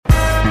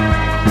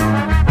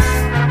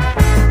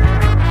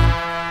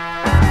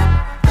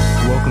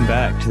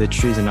to the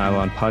Trees and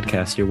Nylon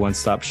podcast, your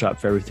one-stop shop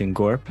for everything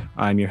Gorp.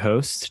 I'm your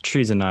host,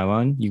 Trees and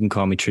Nylon. You can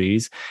call me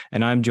Trees.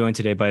 And I'm joined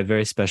today by a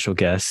very special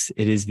guest.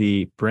 It is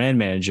the brand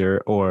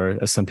manager, or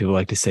as some people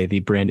like to say, the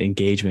brand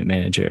engagement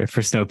manager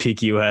for Snow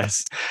Peak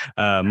US,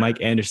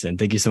 Mike Anderson.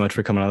 Thank you so much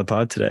for coming on the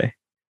pod today.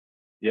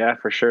 Yeah,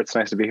 for sure. It's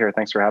nice to be here.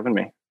 Thanks for having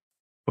me.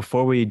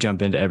 Before we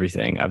jump into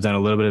everything, I've done a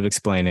little bit of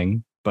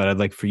explaining, but I'd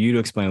like for you to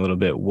explain a little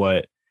bit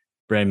what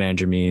brand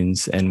manager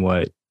means and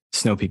what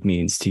Snow Peak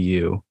means to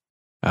you.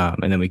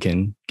 And then we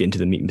can get into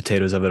the meat and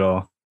potatoes of it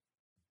all.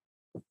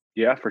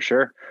 Yeah, for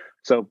sure.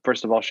 So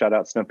first of all, shout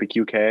out Snow Peak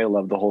UK. I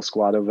love the whole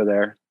squad over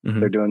there.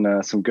 Mm-hmm. They're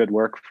doing some good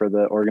work for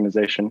the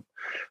organization.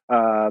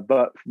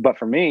 But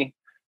for me,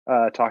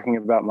 talking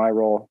about my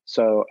role,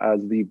 so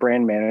as the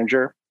brand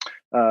manager,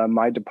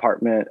 my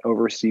department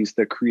oversees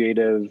the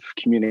creative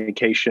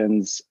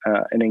communications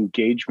and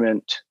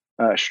engagement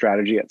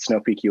strategy at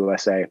Snow Peak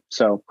USA.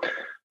 So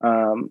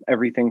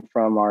everything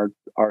from our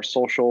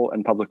social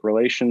and public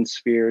relations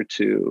sphere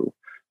to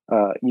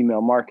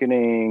email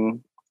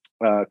marketing,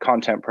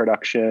 content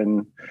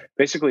production,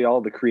 basically all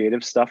the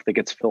creative stuff that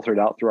gets filtered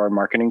out through our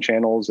marketing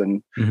channels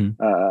and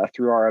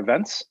through our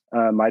events.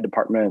 My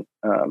department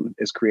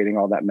is creating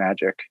all that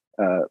magic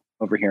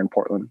over here in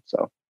Portland.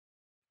 So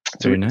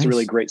it's a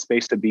really great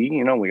space to be.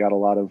 You know, we get a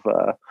lot of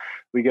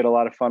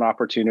fun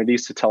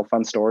opportunities to tell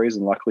fun stories,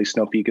 and luckily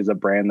Snow Peak is a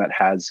brand that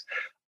has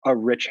a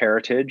rich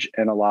heritage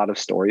and a lot of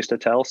stories to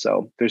tell.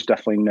 So there's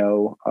definitely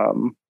no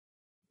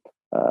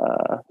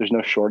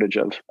shortage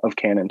of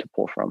canon to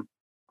pull from.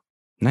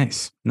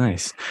 Nice.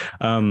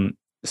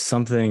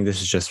 Something,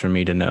 this is just for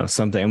me to know,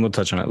 something, and we'll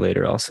touch on it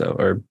later also,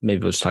 or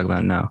maybe we'll just talk about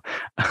it now.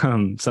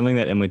 Something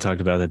that Emily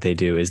talked about that they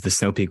do is the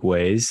Snow Peak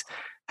Ways.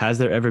 Has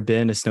there ever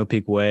been a Snow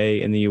Peak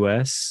Way in the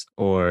US,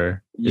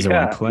 or is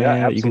there one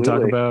planned that you can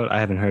talk about?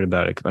 I haven't heard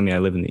about it. I mean, I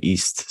live in the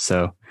East,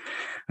 so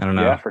I don't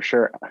know. Yeah, for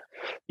sure.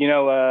 You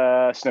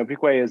know, Snow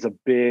Peak Way is a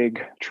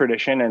big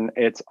tradition, and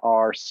it's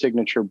our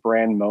signature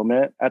brand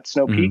moment at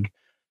Snow Peak.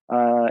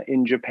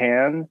 In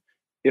Japan,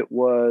 it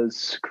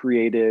was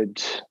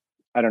created,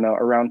 I don't know,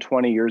 around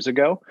 20 years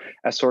ago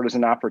as sort of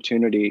an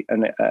opportunity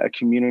and a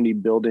community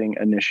building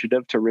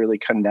initiative to really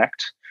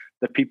connect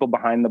the people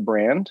behind the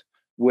brand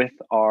with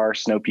our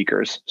Snow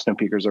Peakers. Snow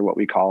Peakers are what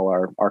we call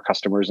our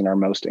customers and our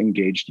most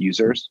engaged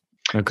users.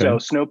 Okay. So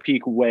Snow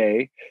Peak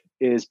Way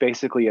is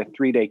basically a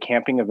 3-day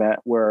camping event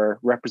where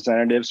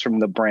representatives from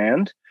the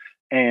brand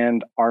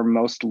and our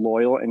most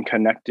loyal and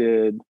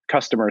connected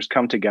customers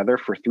come together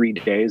for 3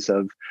 days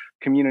of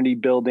community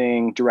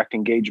building, direct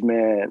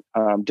engagement,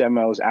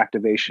 demos,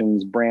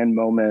 activations, brand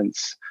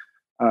moments.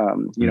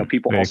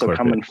 People also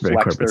come and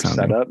flex their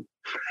setup.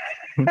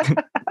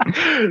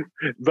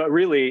 But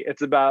really,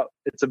 it's about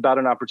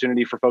an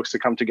opportunity for folks to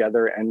come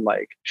together and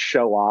like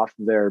show off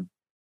their,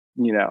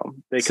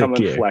 they Sick come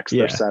and gear. Flex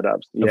their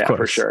setups. Yeah,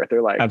 for sure.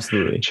 They're like,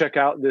 absolutely, check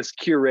out this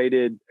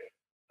curated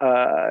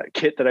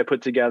kit that I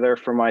put together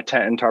for my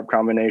tent and tarp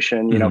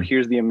combination.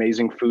 Here's the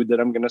amazing food that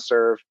I'm going to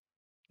serve.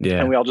 Yeah.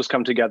 And we all just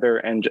come together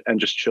and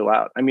just chill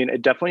out. I mean,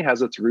 it definitely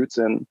has its roots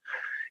in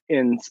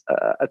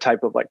a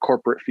type of like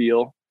corporate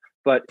feel,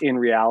 but in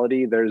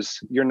reality,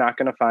 you're not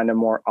going to find a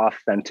more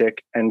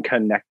authentic and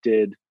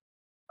connected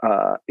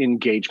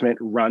engagement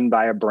run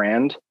by a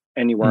brand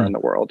anywhere in the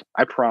world.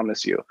 I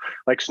promise you.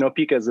 Like Snow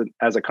Peak as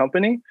a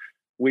company,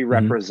 we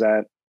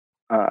represent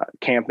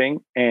camping,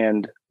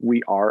 and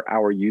we are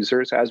our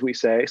users, as we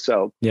say.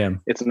 So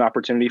it's an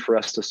opportunity for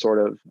us to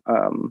sort of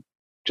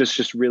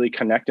just really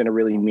connect in a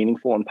really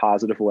meaningful and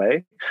positive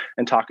way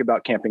and talk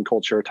about camping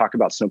culture, talk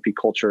about Snow Peak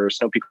culture,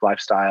 Snow Peak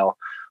lifestyle,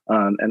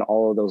 and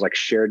all of those like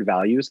shared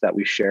values that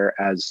we share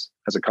as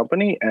a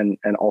company and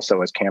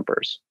also as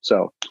campers.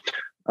 So,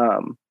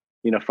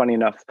 funny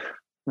enough,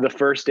 the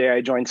first day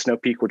I joined Snow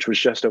Peak, which was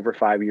just over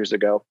 5 years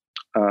ago,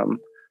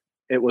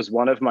 it was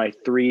one of my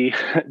 3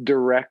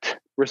 direct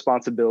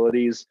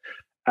responsibilities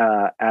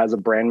as a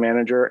brand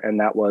manager. And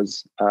that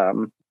was,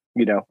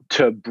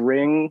 to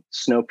bring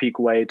Snow Peak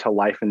Way to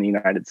life in the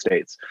United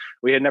States.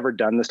 We had never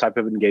done this type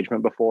of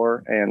engagement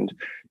before. And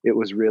it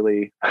was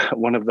really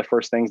one of the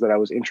first things that I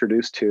was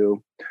introduced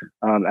to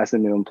as a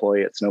new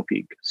employee at Snow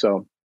Peak.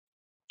 So,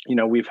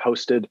 we've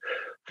hosted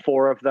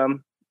 4 of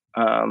them.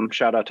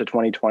 Shout out to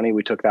 2020.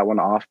 We took that one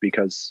off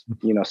because,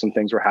 some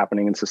things were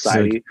happening in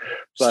society.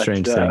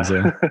 Strange things.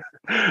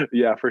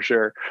 Yeah, for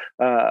sure.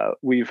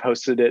 We've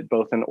hosted it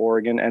both in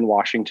Oregon and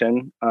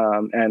Washington.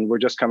 And we're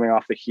just coming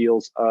off the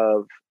heels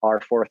of our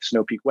 4th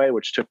Snow Peak Way,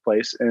 which took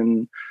place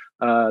in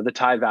the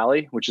Tye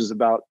Valley, which is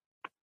about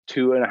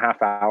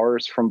 2.5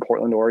 hours from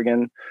Portland,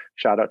 Oregon.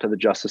 Shout out to the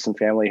Justice and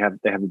family.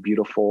 They have a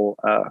beautiful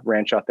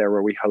ranch out there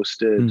where we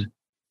hosted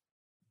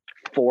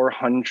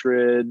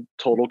 400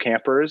 total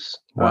campers.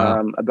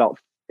 Wow. About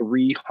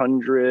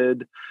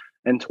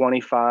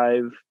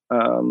 325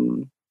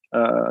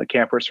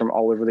 campers from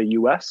all over the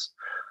US.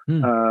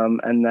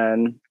 And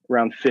then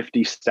around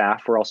 50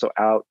 staff were also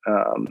out.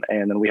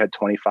 And then we had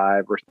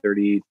 25 or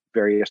 30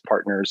 various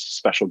partners,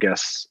 special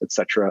guests,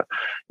 etc.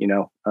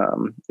 It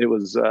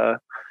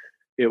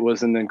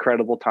was an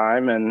incredible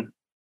time,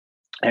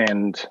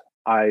 and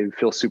I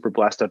feel super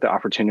blessed at the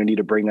opportunity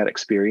to bring that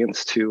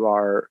experience to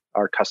our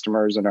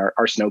customers and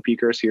our snow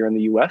peakers here in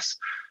the US.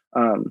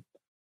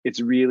 It's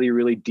really,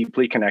 really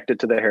deeply connected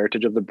to the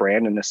heritage of the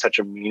brand and is such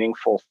a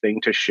meaningful thing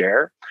to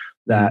share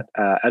that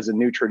as a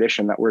new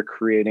tradition that we're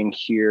creating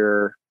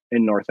here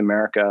in North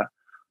America,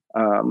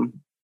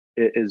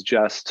 it is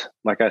just,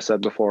 like I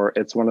said before,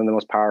 it's one of the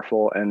most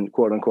powerful and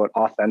quote unquote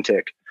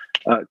authentic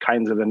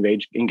kinds of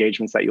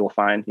engagements that you'll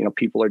find.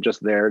 People are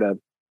just there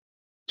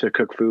to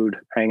cook food,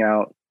 hang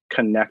out,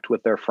 connect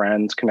with their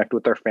friends, connect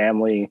with their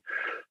family,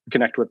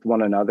 connect with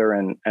one another,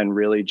 and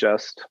really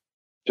just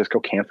go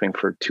camping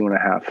for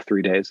 2.5,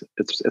 3 days.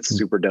 It's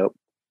super dope.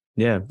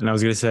 Yeah. And I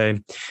was going to say,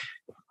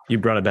 you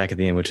brought it back at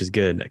the end, which is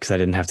good because I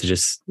didn't have to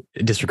just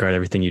disregard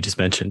everything you just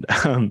mentioned.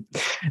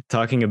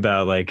 Talking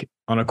about like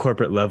on a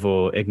corporate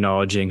level,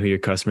 acknowledging who your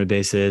customer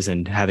base is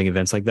and having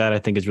events like that, I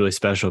think is really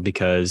special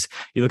because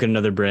you look at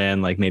another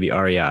brand like maybe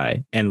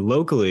REI, and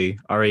locally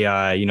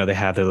REI, they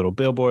have their little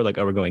billboard like,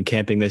 oh, we're going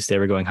camping this day,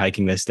 we're going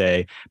hiking this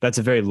day. That's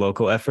a very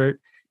local effort.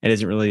 And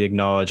isn't really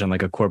acknowledged on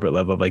like a corporate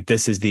level of like,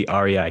 this is the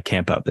REI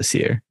camp out this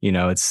year.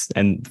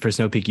 And for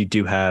Snow Peak, you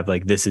do have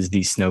like, this is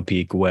the Snow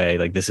Peak way,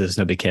 like this is a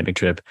Snow Peak camping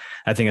trip.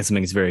 I think that's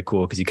something that's very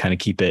cool because you kind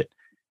of keep it,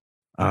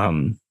 I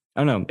don't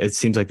know, it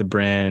seems like the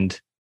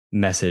brand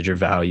message or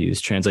values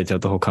translate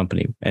throughout the whole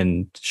company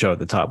and show at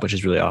the top, which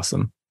is really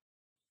awesome.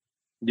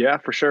 Yeah,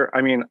 for sure.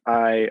 I mean,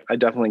 I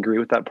definitely agree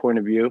with that point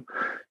of view.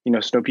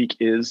 Snow Peak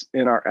is,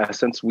 in our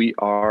essence, we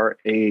are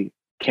a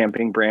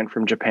camping brand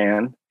from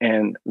Japan.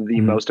 And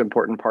the most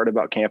important part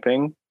about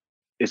camping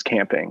is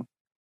camping.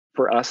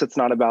 For us, it's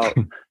not about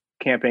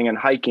camping and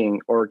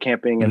hiking or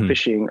camping and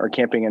fishing or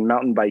camping and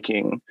mountain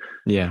biking.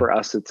 Yeah. For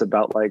us, it's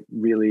about like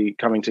really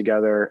coming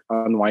together,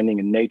 unwinding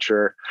in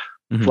nature,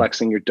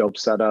 flexing your dope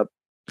setup,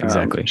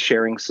 exactly,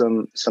 sharing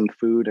some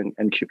food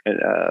and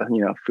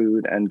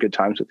food and good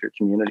times with your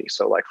community.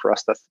 So like for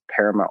us, that's the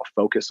paramount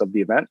focus of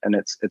the event. And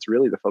it's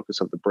really the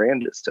focus of the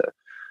brand is to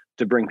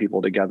bring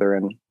people together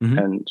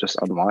and just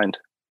unwind.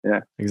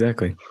 Yeah,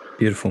 exactly.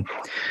 Beautiful.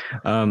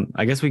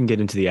 I guess we can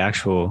get into the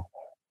actual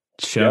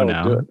show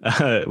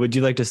now. Would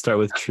you like to start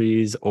with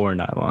trees or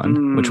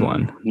nylon? Which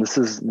one? This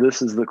is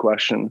the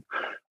question.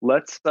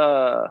 Let's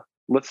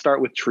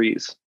start with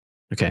trees.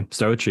 Okay,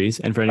 start with trees.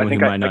 And for anyone who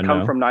might not know, I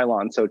come from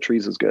nylon, so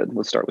trees is good.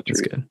 Let's start with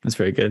trees. That's good. That's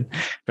very good.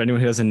 For anyone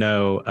who doesn't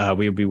know,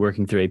 we will be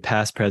working through a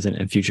past, present,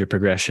 and future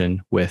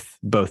progression with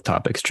both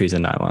topics, trees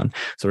and nylon.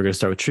 So we're going to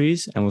start with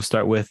trees, and we'll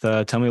start with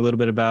tell me a little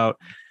bit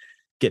about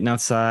getting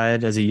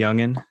outside as a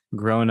youngin,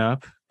 growing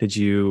up.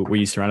 Were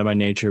you surrounded by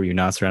nature? Were you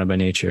not surrounded by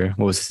nature?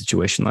 What was the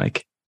situation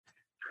like?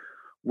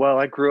 Well,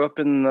 I grew up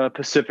in the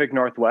Pacific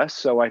Northwest,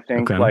 so I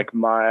think like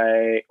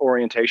my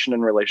orientation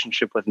and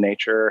relationship with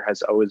nature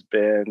has always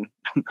been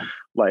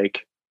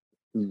like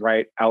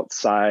right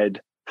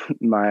outside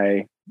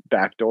my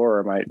back door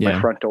or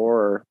my front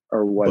door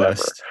or whatever.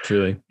 Blessed,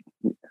 truly.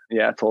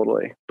 Yeah,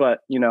 totally. But,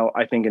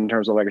 I think in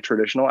terms of like a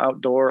traditional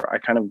outdoor, I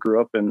kind of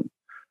grew up in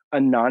a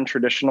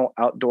non-traditional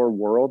outdoor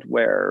world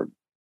where,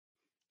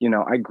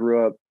 I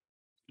grew up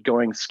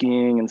going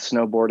skiing and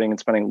snowboarding and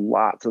spending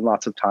lots and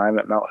lots of time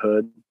at Mount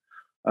Hood.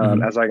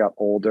 As I got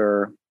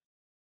older,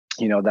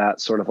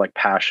 that sort of like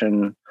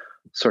passion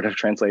sort of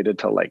translated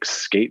to like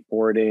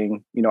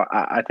skateboarding.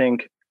 I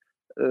think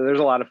there's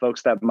a lot of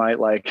folks that might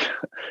like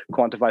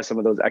quantify some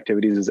of those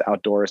activities as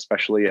outdoor,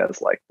 especially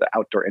as like the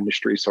outdoor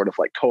industry sort of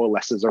like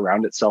coalesces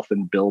around itself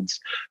and builds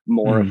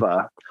more of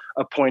a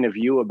point of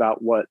view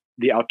about what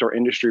the outdoor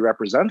industry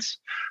represents.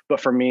 But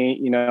for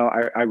me,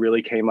 I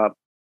really came up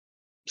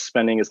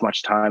spending as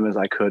much time as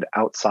I could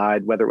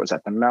outside, whether it was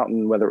at the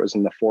mountain, whether it was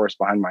in the forest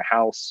behind my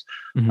house,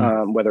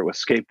 whether it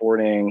was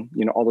skateboarding,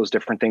 all those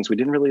different things. We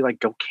didn't really like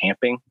go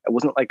camping. It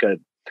wasn't like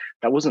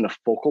that wasn't a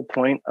focal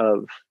point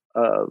of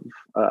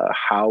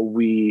how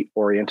we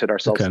oriented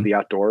ourselves to the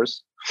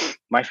outdoors.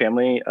 My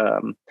family,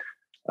 shout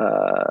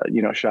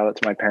out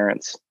to my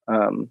parents.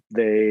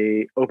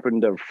 They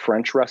opened a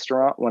French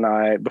restaurant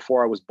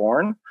before I was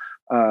born.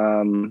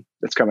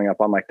 It's coming up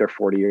on like their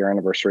 40-year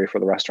anniversary for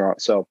the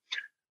restaurant. So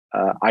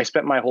I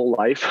spent my whole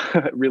life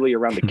really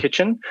around the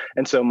kitchen.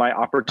 And so my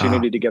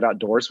opportunity to get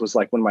outdoors was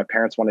like when my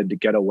parents wanted to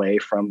get away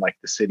from like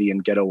the city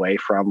and get away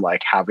from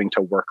like having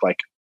to work like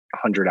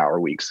 100-hour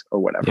weeks or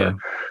whatever. Yeah.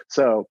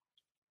 So,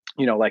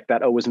 like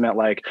that always meant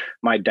like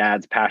my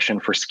dad's passion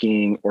for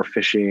skiing or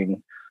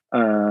fishing,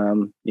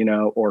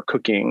 or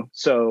cooking.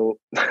 So,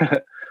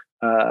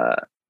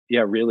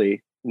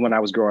 really when I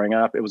was growing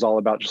up, it was all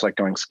about just like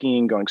going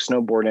skiing, going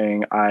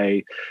snowboarding.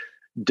 I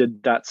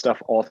did that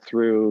stuff all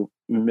through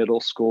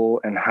middle school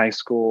and high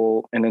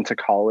school and into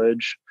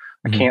college.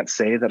 I can't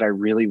say that I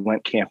really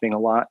went camping a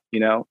lot.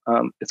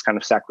 It's kind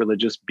of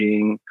sacrilegious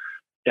being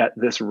at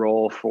this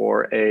role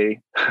for a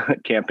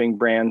camping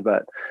brand,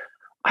 but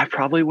I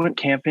probably went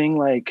camping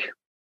like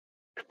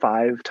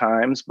 5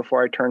 times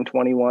before I turned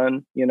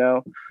 21,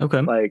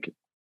 Okay. Like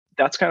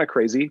that's kind of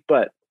crazy,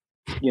 but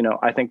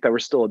I think there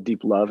was still a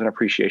deep love and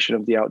appreciation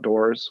of the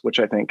outdoors, which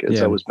I think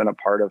has always been a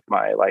part of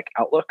my like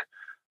outlook.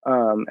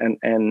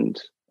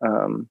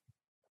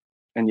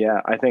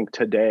 yeah, I think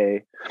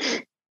today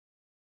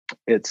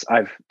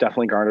I've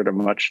definitely garnered a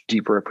much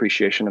deeper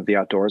appreciation of the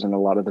outdoors and a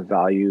lot of the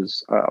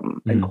values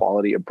and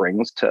quality it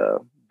brings to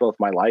both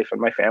my life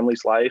and my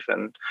family's life,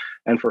 and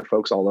for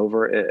folks all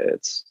over.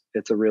 It's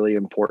a really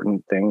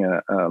important thing.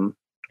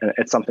 And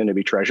it's something to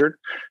be treasured,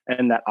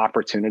 and that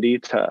opportunity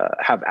to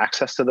have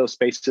access to those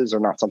spaces are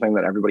not something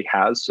that everybody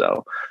has.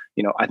 So,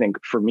 I think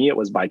for me, it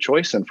was by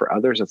choice, and for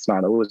others, it's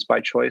not always by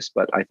choice,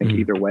 but I think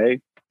either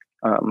way,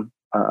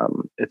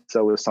 it's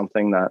always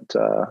something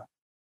that,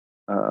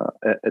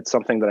 it's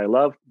something that I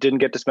love. Didn't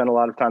get to spend a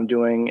lot of time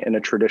doing in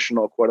a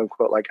traditional quote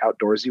unquote like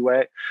outdoorsy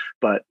way,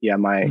 but yeah,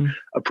 my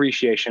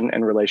appreciation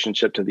and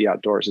relationship to the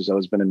outdoors has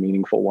always been a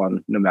meaningful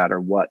one, no matter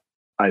what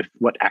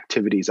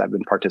activities I've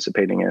been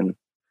participating in.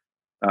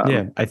 At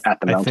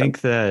the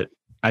mountain.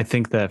 I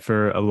think that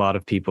for a lot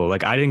of people,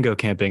 like I didn't go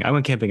camping. I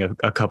went camping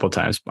a couple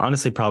times,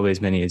 honestly, probably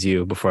as many as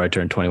you before I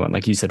turned 21.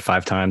 Like you said,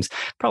 5 times,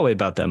 probably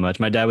about that much.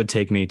 My dad would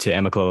take me to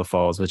Amicalola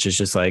Falls, which is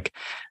just like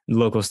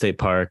local state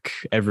park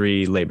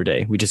every Labor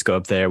Day. We just go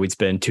up there. We'd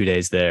spend 2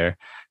 days there.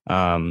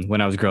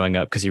 When I was growing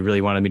up, because he really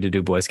wanted me to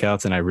do Boy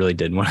Scouts, and I really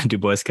didn't want to do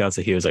Boy Scouts.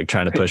 So he was like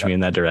trying to push me in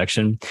that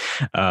direction,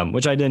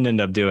 which I didn't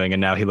end up doing. And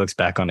now he looks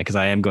back on it because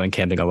I am going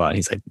camping a lot. And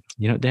he's like,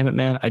 damn it,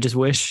 man, I just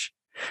wish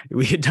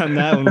we had done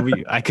that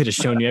when I could have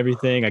shown you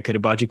everything. I could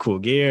have bought you cool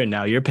gear, and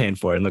now you're paying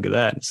for it. And look at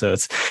that. So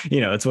it's,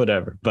 it's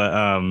whatever. But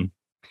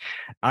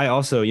I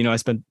also, I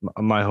spent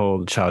my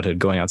whole childhood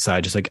going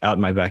outside, just like out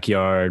in my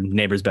backyard,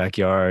 neighbor's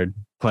backyard,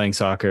 playing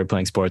soccer,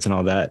 playing sports and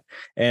all that.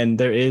 And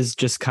there is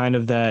just kind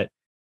of that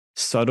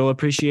subtle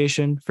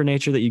appreciation for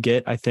nature that you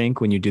get, I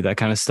think, when you do that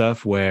kind of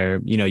stuff where,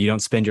 you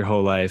don't spend your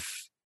whole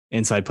life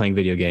inside playing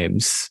video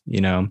games,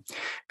 because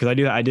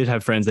I did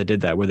have friends that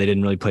did that, where they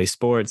didn't really play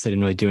sports, they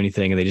didn't really do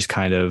anything, and they just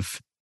kind of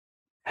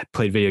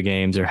played video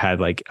games or had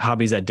like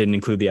hobbies that didn't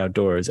include the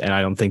outdoors. And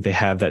I don't think they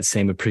have that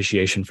same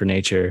appreciation for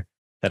nature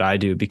that I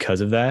do because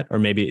of that, or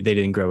maybe they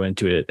didn't grow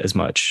into it as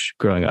much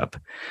growing up.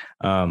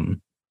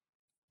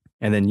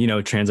 And then,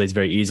 it translates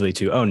very easily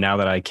to, oh, now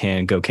that I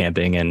can go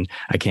camping and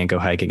I can't go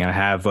hiking, I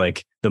have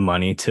like the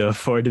money to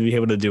afford to be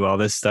able to do all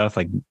this stuff,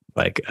 like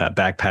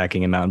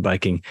backpacking and mountain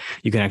biking,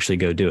 you can actually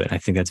go do it. I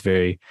think it's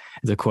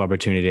a cool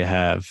opportunity to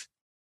have.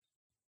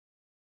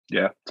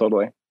 Yeah,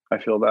 totally. I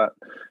feel that.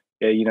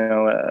 Yeah,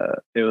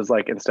 it was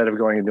like, instead of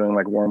going and doing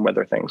like warm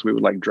weather things, we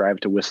would like drive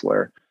to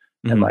Whistler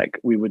and like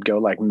we would go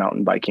like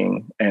mountain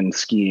biking and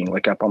skiing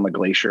like up on the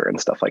glacier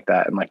and stuff like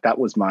that. And like that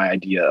was my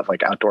idea of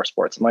like outdoor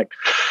sports. And like,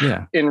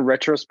 yeah, in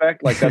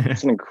retrospect, like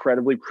that's an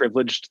incredibly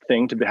privileged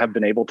thing to have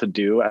been able to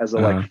do as a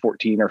like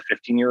 14 or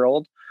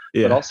 15-year-old.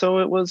 Yeah. But also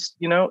it was,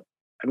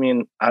 I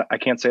mean, I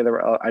can't say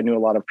I knew a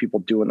lot of people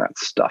doing that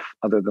stuff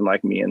other than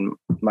like me and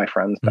my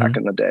friends back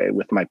in the day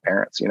with my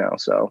parents,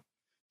 so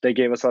they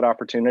gave us that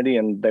opportunity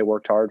and they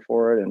worked hard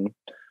for it. And,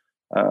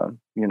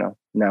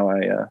 now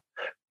I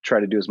try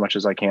to do as much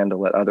as I can to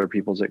let other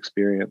people's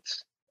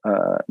experience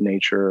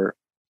nature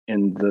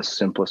in the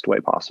simplest way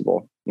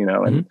possible,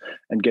 and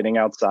getting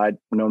outside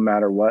no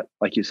matter what,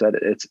 like you said,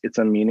 it's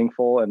a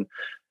meaningful, and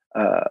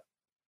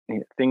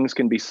things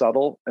can be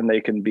subtle and they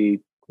can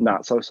be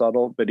not so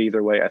subtle, but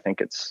either way, I think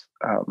it's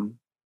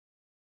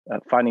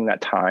finding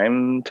that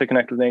time to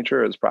connect with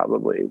nature is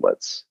probably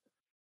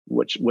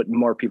what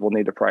more people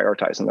need to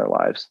prioritize in their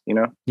lives,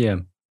 Yeah.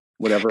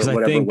 Whatever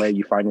way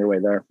you find your way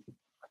there.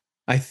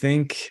 I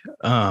think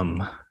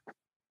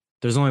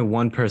there's only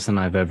one person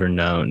I've ever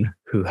known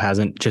who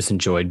hasn't just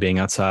enjoyed being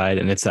outside.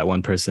 And it's that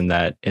one person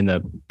that in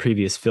the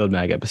previous Field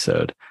Mag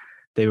episode,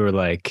 they were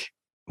like,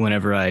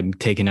 whenever I'm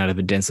taken out of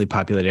a densely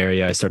populated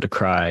area, I start to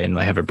cry and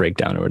I have a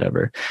breakdown or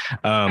whatever.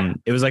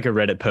 It was like a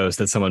Reddit post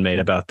that someone made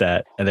about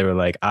that. And they were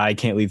like, I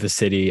can't leave the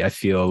city. I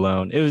feel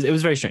alone. It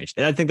was very strange.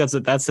 And I think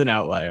that's an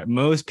outlier.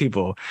 Most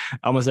people,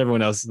 almost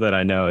everyone else that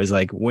I know is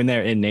like, when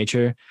they're in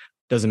nature,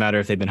 doesn't matter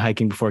if they've been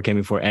hiking before,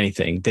 camping before,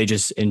 anything. They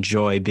just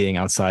enjoy being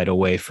outside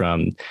away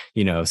from,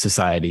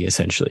 society,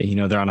 essentially.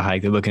 They're on a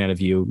hike, they're looking at a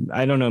view.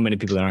 I don't know many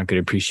people that aren't going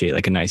to appreciate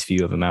like a nice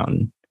view of a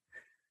mountain.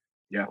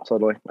 Yeah,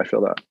 totally. I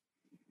feel that.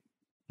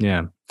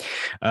 Yeah.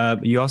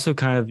 You also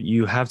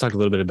you have talked a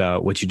little bit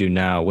about what you do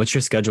now. What's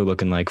your schedule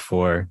looking like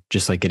for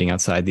just like getting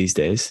outside these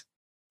days?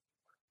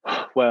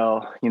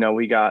 Well,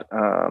 we got,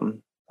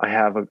 I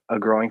have a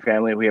growing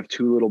family. We have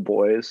 2 little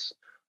boys.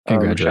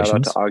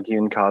 Congratulations. Shout out to Augie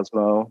and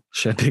Cosmo.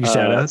 Big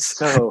shout outs.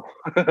 So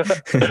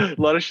a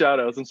lot of shout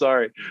outs. I'm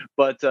sorry.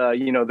 But,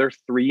 they're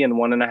 3 and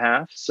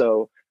 1.5.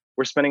 So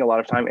we're spending a lot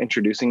of time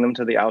introducing them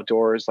to the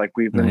outdoors. Like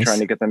we've been trying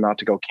to get them out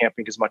to go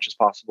camping as much as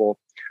possible.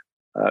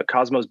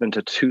 Cosmo's been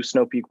to 2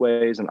 Snow Peak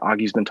ways and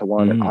Augie's been to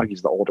 1, and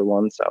Augie's the older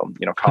one. So,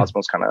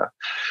 Cosmo's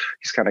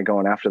he's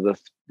going after the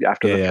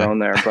throne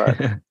there.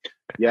 But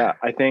yeah,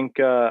 I think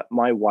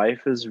my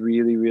wife is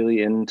really,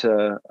 really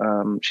into,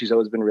 she's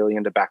always been really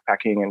into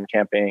backpacking and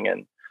camping.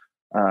 And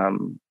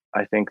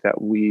I think that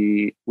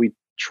we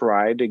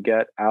try to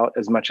get out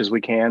as much as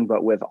we can,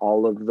 but with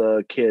all of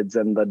the kids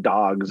and the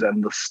dogs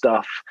and the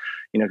stuff,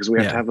 because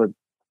we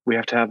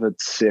have to have a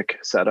sick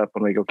setup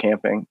when we go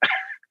camping.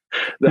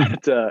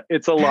 that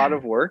it's a lot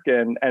of work,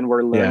 and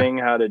we're learning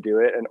how to do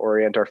it and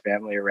orient our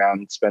family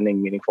around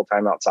spending meaningful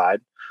time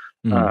outside.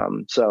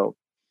 So,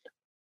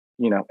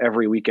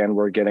 every weekend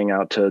we're getting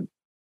out to,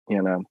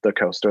 the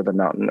coast or the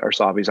mountain or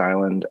Savi's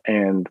Island.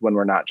 And when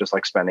we're not just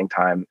like spending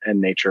time in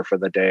nature for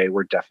the day,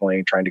 we're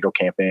definitely trying to go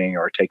camping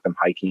or take them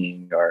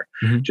hiking or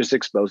just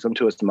expose them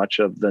to as much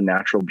of the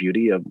natural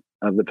beauty of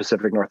the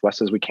Pacific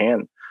Northwest as we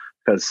can.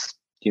 Because,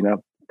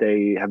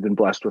 they have been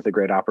blessed with a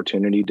great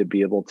opportunity to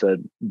be able to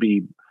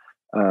be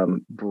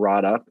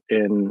brought up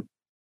in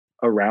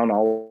around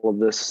all of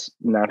this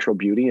natural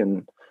beauty.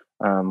 And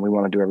we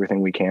want to do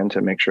everything we can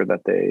to make sure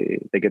that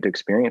they get to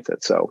experience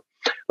it. So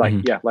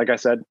like I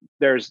said,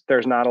 there's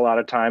not a lot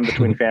of time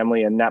between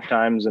family and nap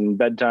times and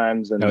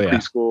bedtimes and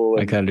preschool.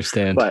 I can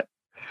understand.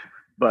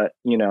 But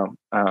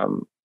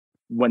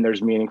when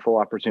there's meaningful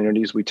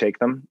opportunities, we take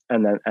them.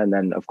 And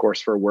then of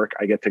course for work,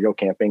 I get to go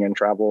camping and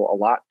travel a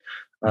lot.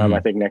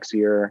 I think next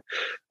year,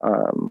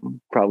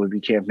 probably be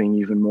camping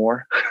even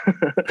more.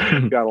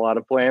 Got a lot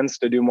of plans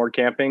to do more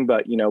camping,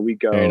 but we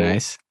go very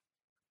nice.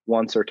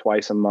 Once or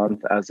twice a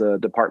month as a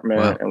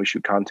department, and we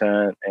shoot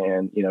content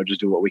and, just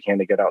do what we can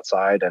to get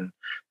outside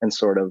and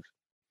sort of,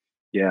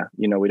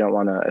 we don't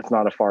want to, it's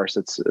not a farce.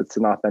 It's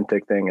an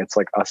authentic thing. It's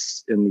like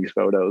us in these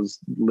photos,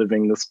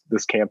 living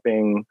this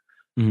camping,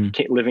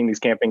 living these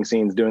camping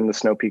scenes, doing the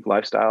Snow Peak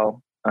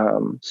lifestyle.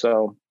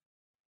 So,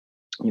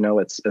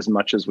 it's as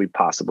much as we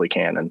possibly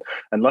can.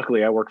 And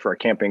luckily I work for a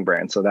camping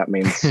brand. So that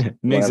means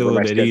makes it a little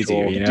bit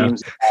easier,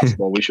 deems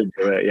possible, we should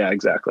do it. Yeah,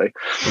 exactly.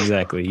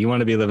 Exactly. You want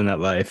to be living that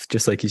life,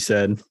 just like you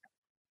said.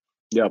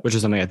 Yeah. Which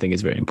is something I think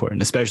is very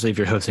important, especially if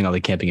you're hosting all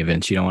the camping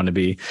events. You don't want to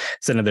be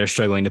sitting there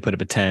struggling to put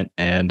up a tent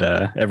and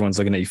everyone's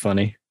looking at you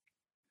funny.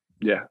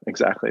 Yeah,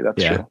 exactly.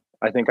 That's true.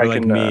 I think I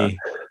can.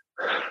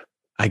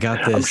 I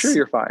got this. I'm sure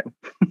you're fine.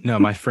 No,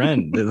 my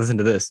friend, listen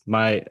to this.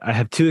 I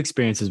have 2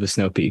 experiences with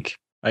Snow Peak,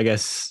 I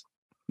guess,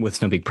 with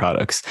Snow Peak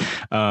products.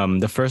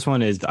 The first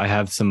one is I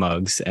have some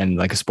mugs and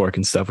like a spork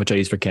and stuff, which I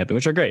use for camping,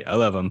 which are great. I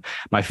love them.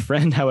 My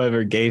friend,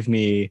 however, gave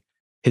me,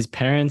 his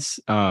parents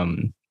are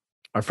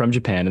from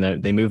Japan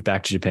and they moved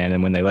back to Japan.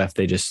 And when they left,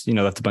 they just,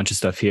 left a bunch of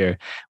stuff here.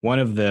 One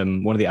of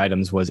the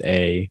items was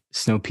a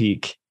Snow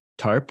Peak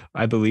tarp.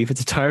 I believe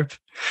it's a tarp.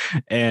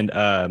 And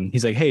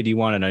he's like, hey, do you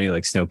want it? I need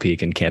like Snow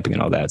Peak and camping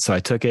and all that. So I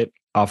took it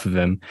off of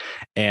him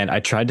and I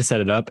tried to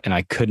set it up and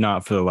I could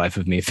not for the life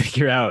of me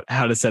figure out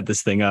how to set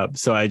this thing up.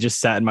 So I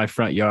just sat in my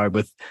front yard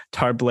with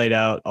tarp laid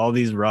out, all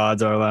these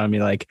rods are around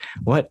me, like,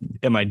 what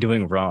am I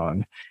doing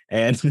wrong?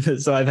 And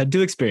so I've had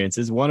 2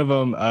 experiences. One of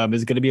them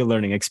is going to be a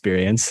learning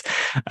experience.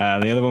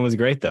 The other one was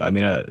great though. I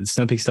mean,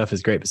 Snow Peak stuff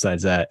is great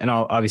besides that. And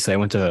obviously I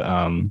went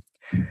to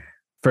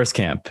First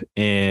Camp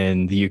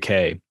in the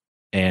UK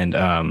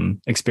and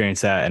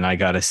experience that. And I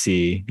got to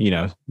see,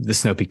 the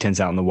Snow Peak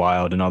tents out in the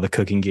wild and all the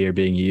cooking gear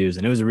being used.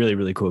 And it was a really,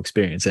 really cool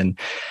experience. And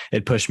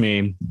it pushed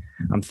me.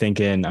 I'm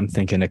thinking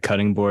a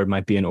cutting board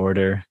might be in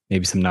order,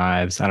 maybe some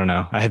knives. I don't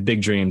know. I have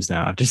big dreams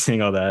now after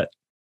seeing all that.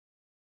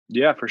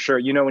 Yeah, for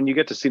sure. When you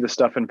get to see the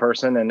stuff in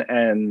person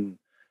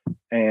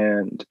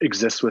and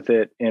exist with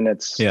it in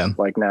its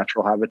like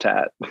natural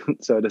habitat,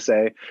 so to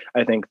say,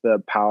 I think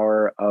the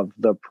power of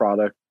the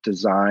product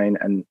design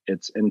and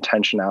its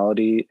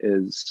intentionality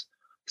is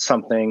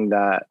something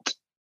that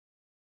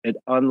it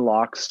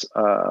unlocks.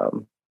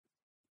 Now,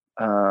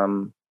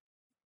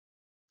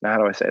 how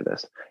do I say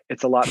this?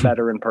 It's a lot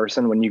better in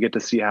person when you get to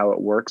see how it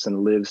works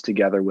and lives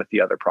together with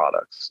the other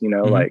products.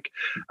 Like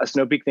a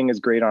Snow Peak thing is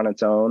great on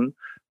its own,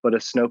 but a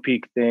Snow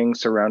Peak thing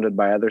surrounded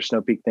by other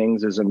Snow Peak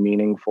things is a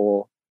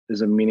meaningful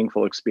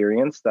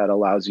experience that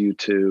allows you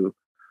to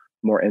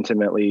more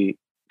intimately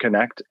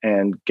connect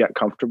and get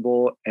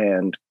comfortable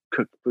and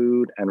cook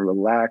food and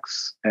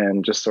relax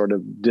and just sort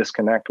of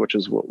disconnect, which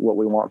is what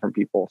we want from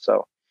people.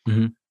 So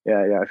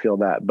yeah, I feel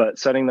that. But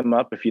setting them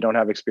up, if you don't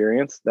have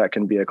experience, that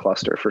can be a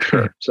cluster for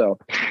sure. So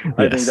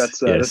I think that's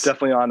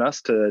definitely on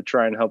us to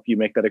try and help you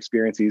make that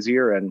experience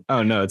easier. And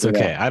oh no, it's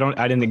okay.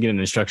 I didn't get an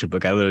instruction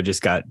book. I literally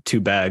just got 2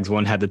 bags.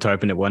 One had the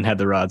tarp in it, one had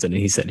the rods in it.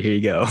 He said, here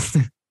you go.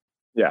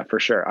 Yeah, for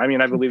sure. I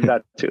mean, I believe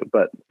that too.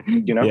 But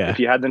if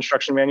you had the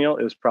instruction manual,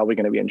 it was probably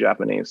going to be in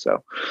Japanese.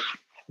 So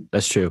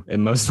that's true. It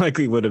most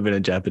likely would have been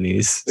in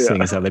Japanese,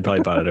 seeing as how they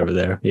probably bought it over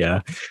there.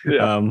 Yeah.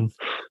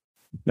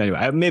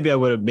 Anyway, maybe I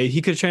would have.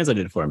 He could have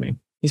translated it for me.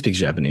 He speaks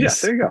Japanese.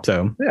 Yeah, there you go.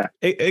 So yeah,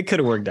 it could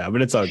have worked out,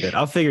 but it's all good.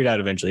 I'll figure it out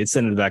eventually. It's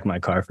sitting in the back of my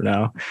car for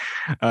now.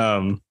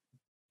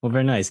 Well,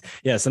 very nice.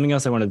 Yeah. Something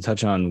else I wanted to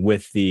touch on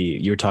with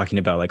you were talking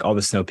about like all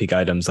the Snow Peak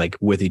items, like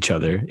with each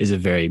other is a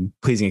very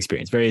pleasing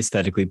experience, very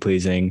aesthetically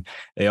pleasing.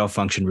 They all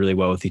function really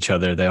well with each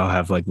other. They all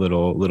have like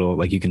little,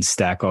 like you can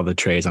stack all the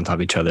trays on top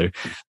of each other,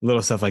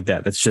 little stuff like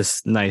that. That's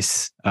just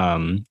nice,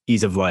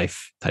 ease of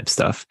life type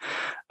stuff.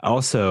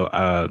 Also,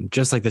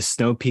 just like the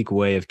Snow Peak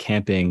way of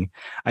camping,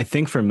 I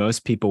think for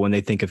most people, when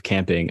they think of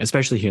camping,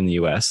 especially here in the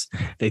US,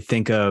 they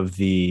think of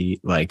the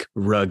like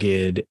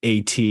rugged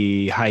AT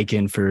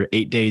hiking for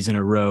 8 days in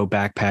a row,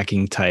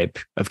 backpacking type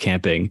of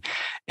camping.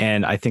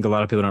 And I think a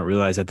lot of people don't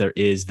realize that there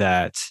is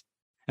that.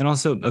 And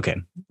also, okay,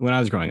 when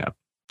I was growing up,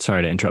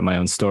 sorry to interrupt my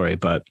own story,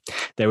 but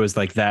there was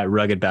like that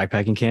rugged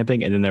backpacking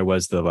camping. And then there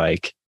was the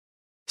like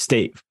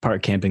state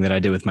park camping that I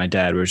did with my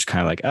dad. We were just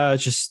kind of like, oh,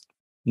 it's just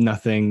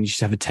nothing. You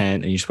just have a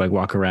tent and you just like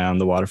walk around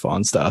the waterfall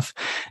and stuff.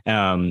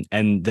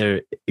 And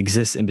there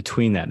exists in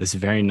between that this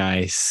very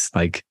nice,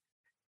 like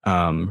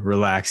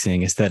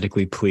relaxing,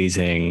 aesthetically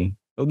pleasing,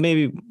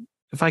 maybe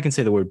if I can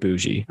say the word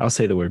bougie, I'll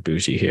say the word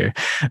bougie here.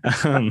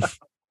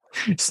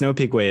 Snow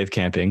Peak way of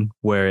camping,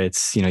 where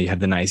it's, you have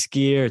the nice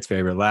gear, it's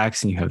very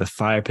relaxing, you have the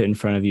fire pit in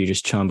front of you,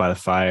 just chilling by the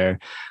fire.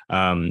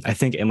 I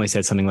think Emily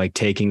said something like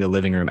taking the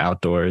living room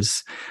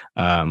outdoors,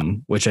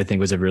 which I think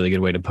was a really good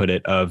way to put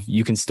it, of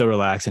you can still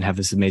relax and have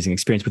this amazing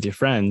experience with your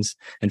friends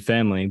and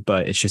family,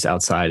 but it's just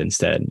outside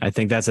instead. I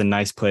think that's a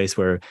nice place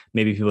where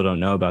maybe people don't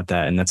know about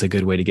that, and that's a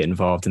good way to get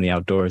involved in the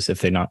outdoors if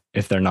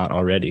they're not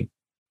already.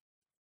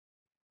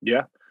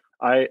 Yeah.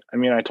 I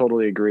mean, I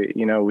totally agree.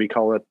 We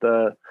call it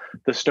the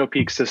Snow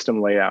Peak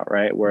system layout,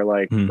 right? Where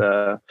like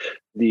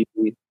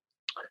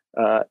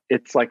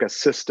it's like a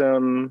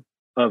system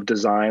of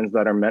designs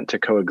that are meant to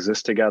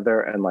coexist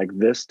together. And like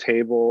this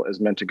table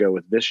is meant to go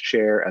with this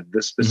chair at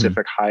this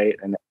specific height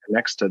and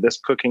next to this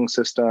cooking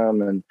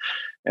system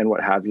and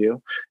what have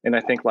you. And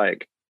I think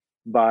like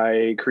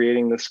by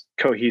creating this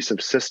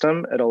cohesive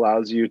system, it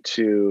allows you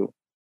to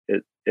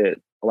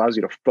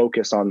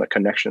focus on the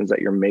connections that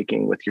you're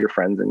making with your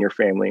friends and your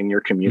family and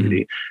your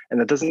community.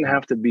 And it doesn't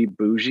have to be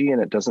bougie,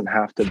 and it doesn't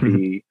have to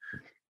be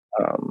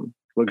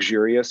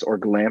luxurious or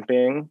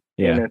glamping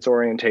in its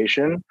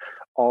orientation.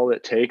 All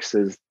it takes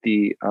is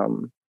the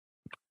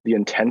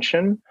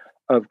intention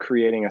of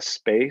creating a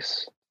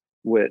space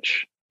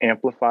which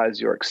amplifies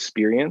your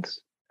experience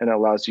and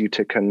allows you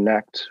to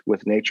connect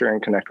with nature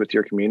and connect with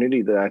your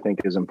community, that I think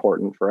is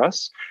important for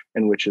us,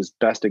 and which is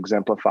best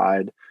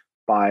exemplified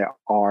by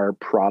our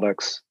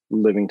products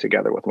living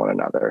together with one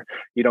another.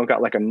 You don't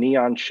got like a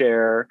neon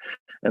chair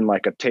and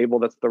like a table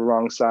that's the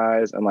wrong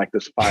size and like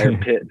this fire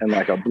pit and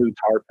like a blue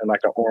tarp and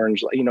like an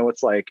orange,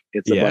 it's like,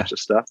 it's a bunch of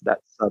stuff that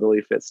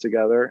subtly fits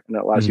together, and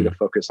it allows you to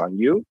focus on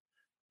you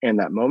in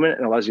that moment,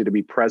 and allows you to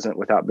be present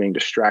without being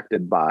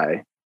distracted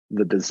by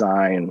the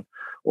design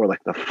or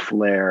like the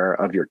flair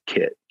of your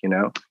kit,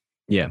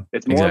 Yeah.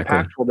 It's more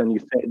impactful than you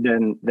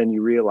than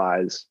you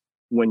realize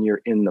when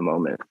you're in the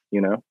moment,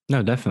 No,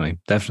 definitely.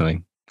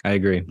 I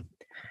agree.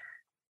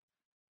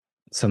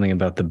 Something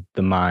about the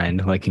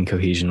mind, like in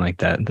cohesion like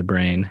that, the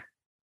brain.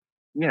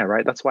 Yeah,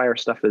 right. That's why our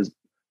stuff is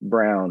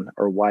brown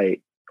or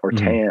white or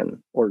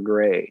tan or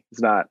gray.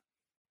 It's not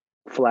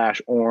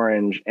flash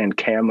orange and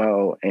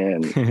camo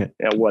and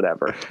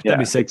whatever. That'd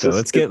be sick though.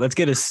 Let's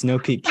get a Snow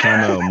Peak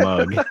camo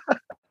mug.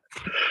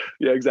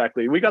 Yeah,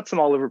 exactly. We got some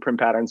all over print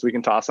patterns we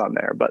can toss on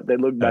there, but they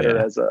look better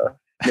as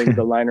maybe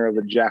the liner of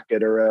a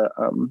jacket or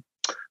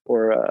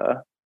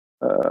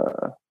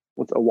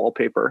what's a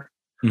wallpaper.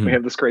 We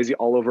have this crazy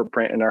all over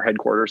print in our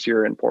headquarters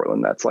here in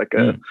Portland. That's like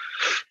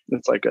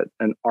it's like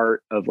an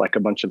art of like a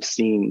bunch of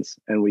scenes.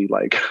 And we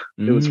like,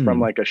 it was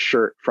from like a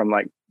shirt from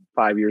like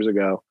 5 years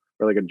ago,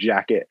 or like a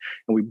jacket,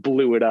 and we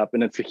blew it up,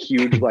 and it's a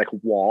huge like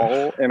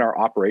wall in our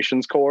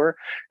operations core.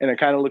 And it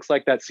kind of looks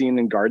like that scene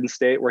in Garden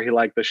State where he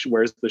like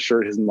wears the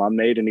shirt his mom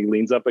made, and he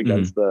leans up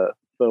against the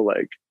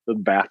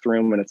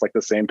bathroom, and it's like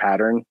the same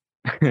pattern.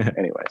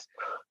 Anyways.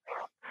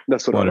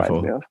 That's what Wonderful.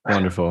 It reminds me of.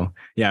 Wonderful.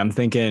 Yeah, I'm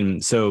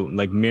thinking, so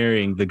like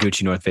mirroring the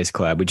Gucci North Face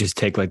collab, we just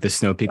take like the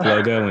Snow Peak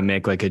logo and we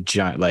make like a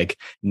giant, like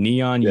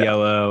neon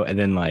yellow and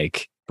then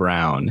like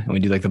brown. And we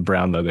do like the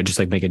brown logo, just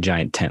like make a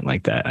giant tent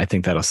like that. I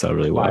think that'll sell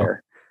really well.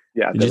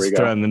 Yeah, there just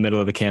throw it in the middle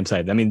of the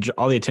campsite. I mean,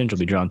 all the attention will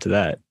be drawn to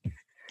that.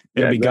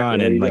 It'll be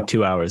gone in like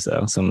 2 hours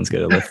though. Someone's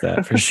going to lift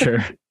that for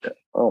sure.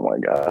 Oh my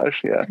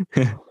gosh. Yeah.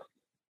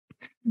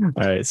 All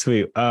right,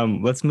 sweet.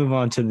 Let's move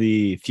on to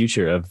the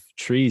future of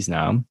trees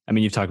now. I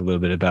mean, you've talked a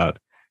little bit about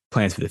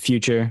plans for the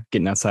future,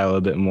 getting outside a little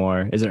bit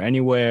more. Is there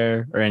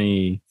anywhere or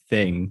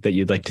anything that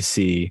you'd like to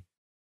see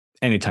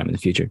anytime in the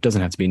future? It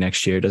doesn't have to be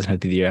next year. It doesn't have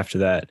to be the year after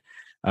that.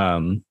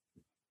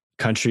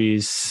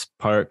 Countries,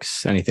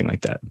 parks, anything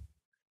like that.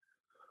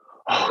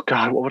 Oh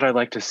God, what would I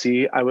like to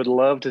see? I would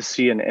love to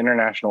see an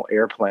international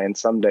airplane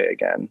someday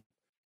again.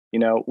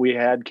 We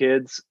had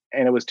kids,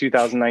 and it was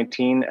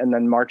 2019, and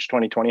then March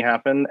 2020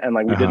 happened, and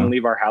like we didn't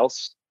leave our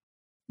house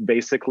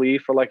basically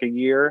for like a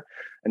year,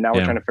 and now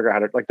we're trying to figure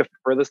out how to, like, the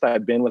furthest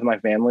I've been with my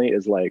family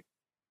is like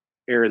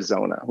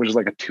Arizona, which is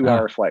like a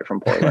 2-hour flight from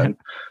Portland.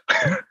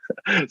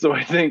 So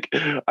I think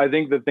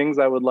the things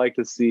I would like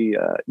to see,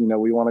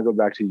 we want to go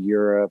back to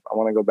Europe. I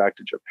want to go back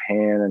to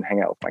Japan and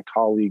hang out with my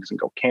colleagues and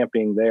go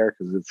camping there,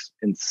 because it's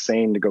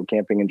insane to go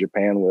camping in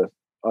Japan with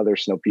other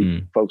Snow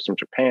Peak folks from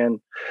Japan.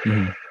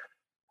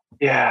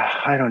 Yeah,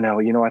 I don't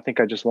know. I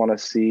think I just want to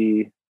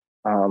see,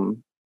 I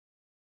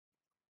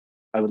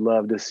would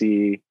love to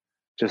see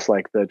just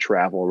like the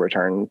travel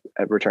return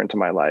to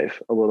my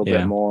life a little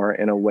bit more,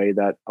 in a way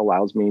that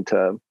allows me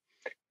to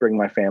bring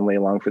my family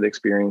along for the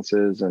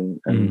experiences and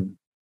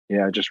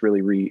just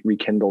really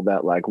rekindle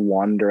that like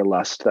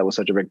wanderlust that was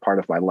such a big part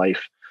of my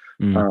life.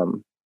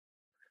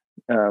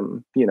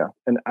 And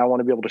I want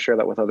to be able to share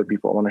that with other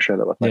people. I want to share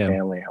that with my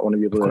family. I want to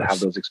be able to have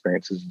those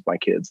experiences with my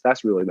kids.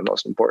 That's really the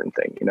most important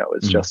thing.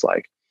 It's just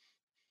like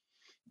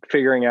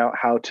figuring out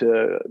how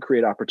to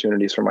create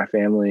opportunities for my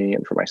family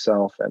and for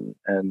myself,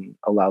 and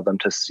allow them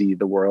to see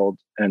the world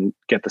and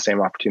get the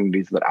same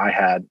opportunities that I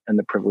had and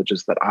the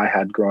privileges that I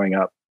had growing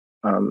up,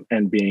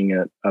 and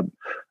being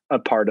a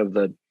part of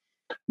the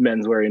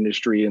menswear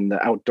industry and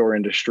the outdoor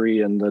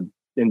industry and the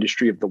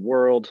industry of the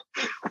world.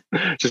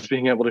 Just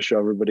being able to show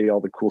everybody all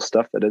the cool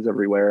stuff that is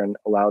everywhere and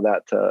allow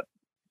that to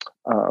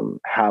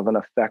have an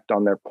effect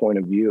on their point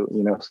of view,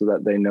 so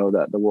that they know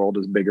that the world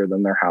is bigger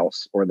than their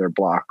house or their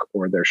block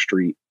or their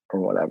street or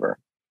whatever.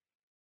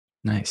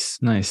 Nice.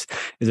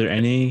 Is there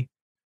any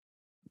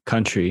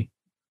country,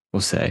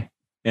 we'll say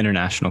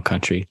international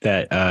country,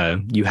 that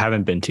you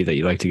haven't been to that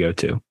you'd like to go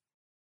to?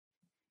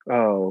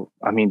 Oh,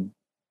 I mean,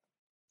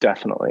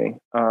 definitely.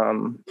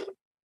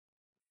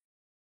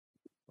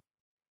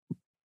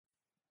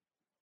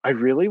 I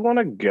really want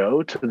to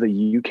go to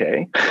the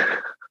UK.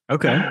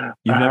 Okay.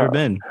 You've never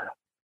been?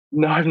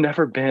 No, I've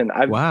never been.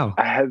 I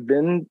have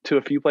been to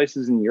a few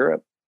places in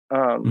Europe.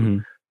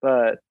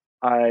 But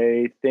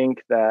I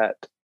think that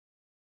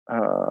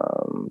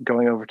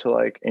going over to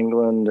like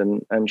England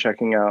and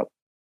checking out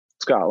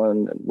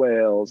Scotland and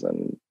Wales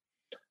and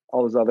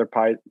all those other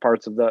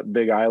parts of that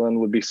big island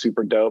would be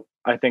super dope.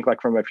 I think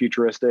like from a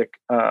futuristic,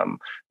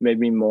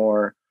 maybe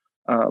more,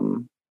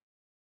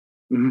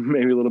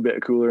 maybe a little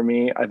bit cooler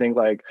me. I think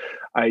like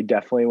I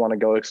definitely want to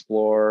go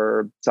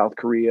explore South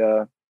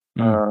Korea.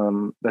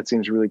 That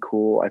seems really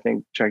cool. I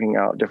think checking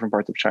out different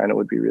parts of China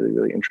would be really,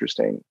 really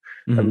interesting.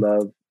 I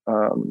love,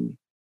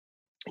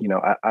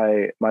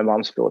 my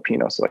mom's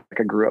Filipino, so like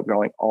I grew up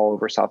going all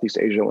over Southeast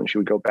Asia when she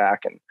would go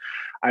back, and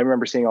I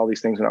remember seeing all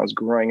these things when I was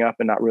growing up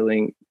and not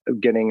really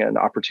getting an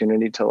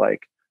opportunity to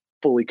like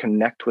fully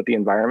connect with the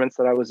environments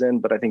that I was in.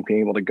 But I think being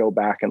able to go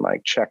back and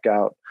like check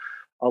out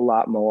a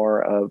lot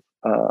more of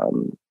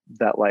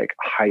that like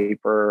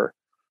hyper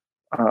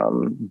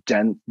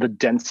the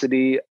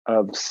density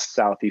of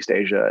Southeast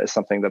Asia is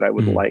something that I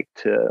would like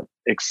to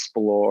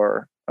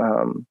explore.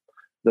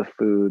 The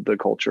food, the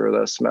culture,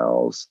 the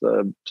smells,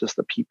 just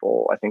the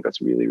people. I think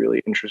that's really,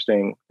 really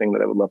interesting thing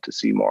that I would love to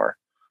see more.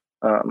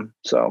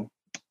 So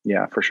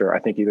yeah, for sure. I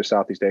think either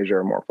Southeast Asia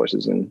or more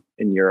places in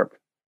Europe.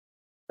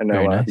 I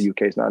know the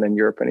UK is not in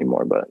Europe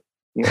anymore, but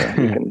you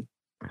can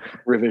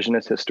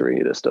revisionist history.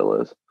 It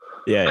still is.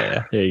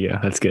 Yeah. There you go.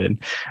 That's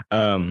good.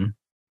 Well,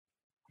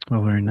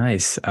 very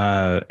nice.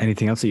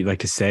 Anything else that you'd like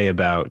to say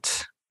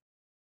about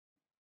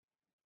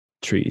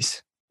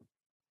trees?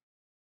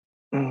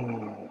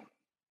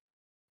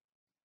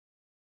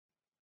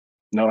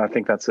 No, I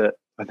think that's it.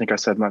 I think I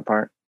said my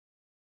part.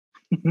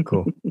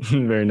 Cool.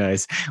 Very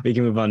nice. We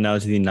can move on now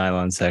to the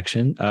nylon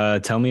section.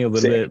 Tell me a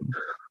little bit.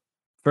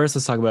 First,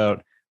 let's talk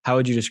about how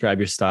would you describe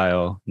your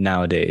style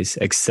nowadays,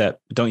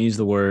 except don't use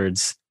the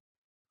words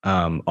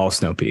all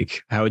Snow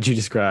Peak. How would you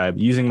describe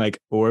using like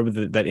a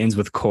word that ends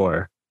with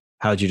core?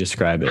 How would you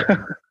describe it?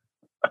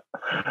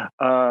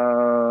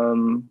 I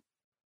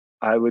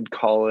would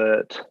call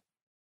it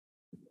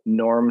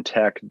Norm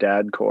Tech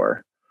Dad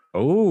Core.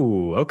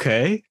 Oh,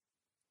 okay.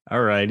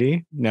 All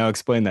righty. Now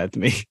explain that to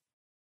me.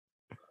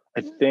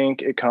 I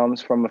think it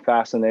comes from a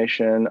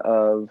fascination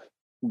of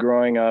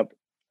growing up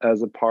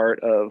as a part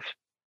of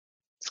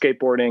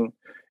skateboarding,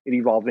 it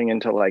evolving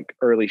into like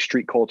early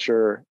street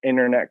culture,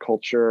 internet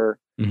culture.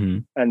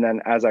 And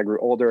then as I grew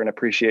older, an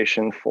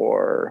appreciation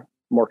for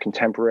more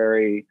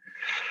contemporary,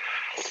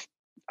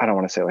 I don't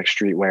want to say like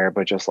streetwear,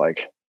 but just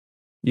like.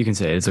 You can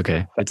say it. It's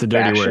okay. It's a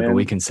dirty word, but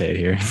we can say it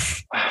here.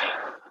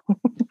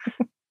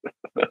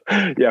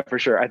 Yeah, for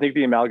sure. I think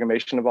the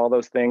amalgamation of all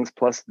those things,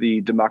 plus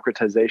the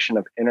democratization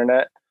of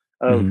internet,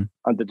 the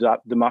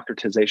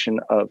democratization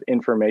of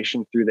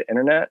information through the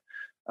internet,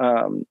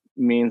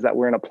 means that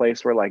we're in a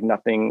place where like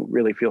nothing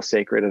really feels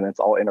sacred, and it's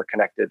all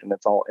interconnected, and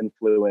it's all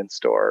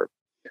influenced or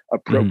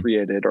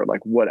appropriated, or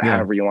like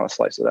however you want to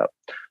slice it up.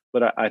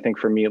 But I think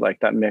for me, like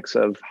that mix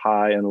of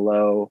high and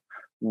low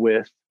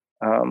with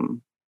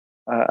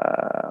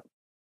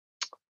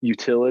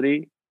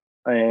utility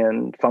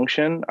and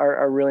function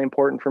are really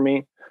important for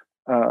me.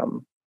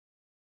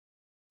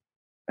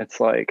 It's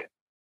like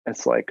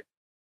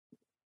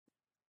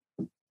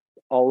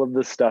all of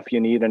the stuff you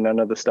need and none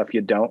of the stuff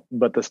you don't,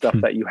 but the stuff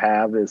that you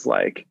have is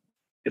like,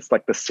 it's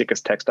like the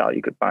sickest textile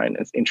you could find.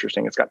 It's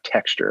interesting. It's got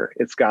texture.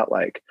 It's got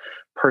like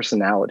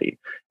personality,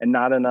 and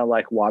not in a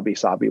like wabi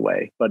sabi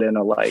way, but in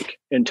a like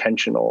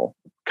intentional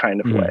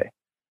kind of way.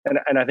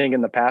 And I think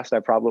in the past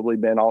I've probably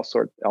been all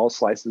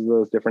slices of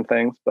those different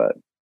things, but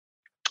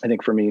I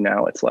think for me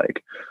now it's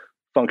like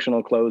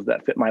functional clothes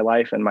that fit my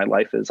life, and my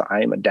life is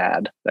I am a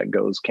dad that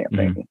goes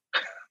camping.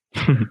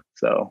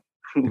 So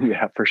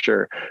yeah, for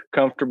sure.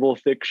 Comfortable,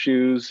 thick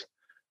shoes,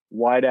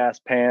 wide ass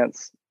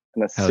pants,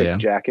 and a sick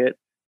jacket.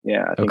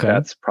 Yeah, I think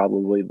that's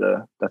probably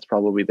the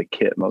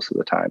kit most of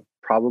the time.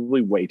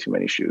 Probably way too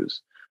many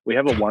shoes. we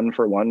have a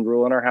 1-for-1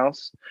 rule in our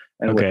house.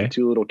 And with the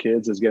 2 little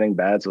kids, it's getting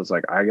bad. So it's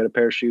like, I get a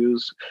pair of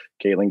shoes,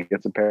 Caitlin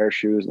gets a pair of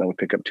shoes, and then we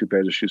pick up 2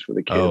 pairs of shoes for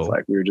the kids.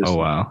 Like we were just,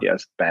 wow. Yeah,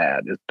 it's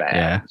bad. It's bad.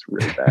 Yeah. It's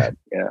really bad.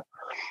 Yeah.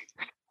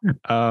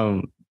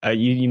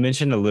 You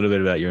mentioned a little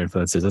bit about your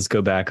influences. Let's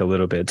go back a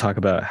little bit, talk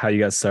about how you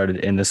got started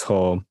in this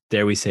whole,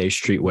 dare we say,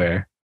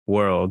 streetwear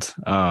world.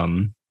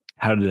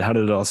 How did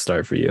it all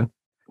start for you?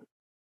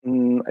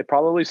 It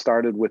probably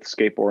started with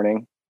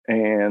skateboarding.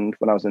 And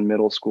when I was in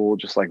middle school,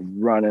 just like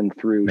running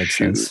through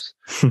shoes,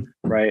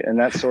 right? And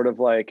that sort of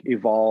like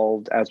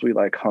evolved as we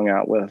like hung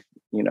out with,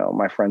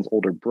 my friends'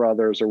 older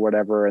brothers or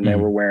whatever, and they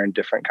were wearing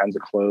different kinds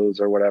of clothes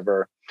or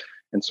whatever.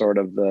 And sort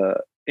of the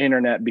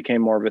internet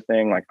became more of a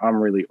thing. Like I'm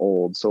really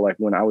old. So like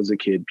when I was a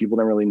kid, people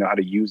didn't really know how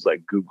to use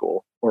like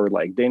Google, or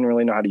like they didn't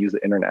really know how to use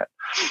the internet.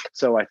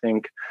 So I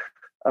think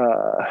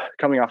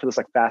coming off of this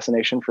like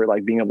fascination for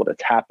like being able to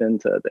tap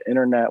into the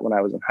internet when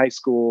I was in high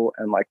school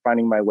and like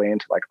finding my way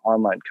into like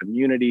online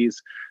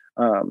communities,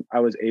 I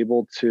was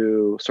able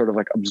to sort of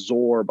like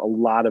absorb a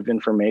lot of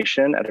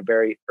information at a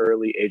very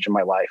early age in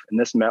my life. And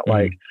this meant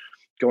like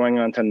going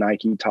on to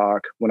Nike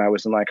Talk when I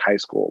was in like high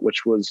school,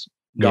 which was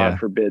God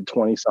forbid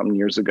 20 something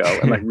years ago,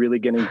 and like really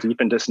getting deep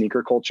into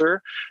sneaker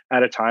culture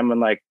at a time when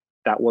like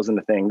that wasn't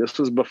a thing. This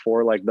was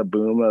before like the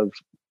boom of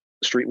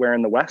streetwear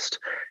in the West.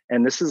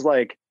 And this is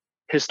like,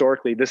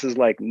 historically, this is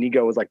like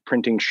Nigo was like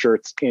printing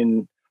shirts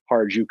in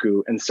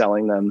Harajuku and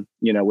selling them,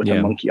 with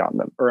a monkey on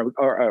them or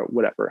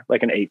whatever,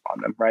 like an ape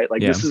on them, right?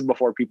 Like this is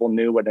before people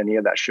knew what any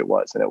of that shit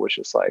was. And it was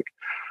just like,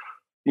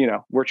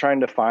 we're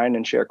trying to find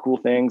and share cool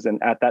things.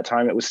 And at that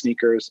time it was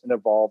sneakers, and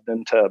evolved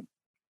into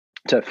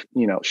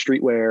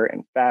streetwear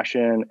and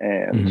fashion,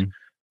 and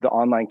the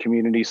online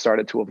community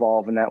started to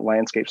evolve, and that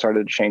landscape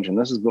started to change. And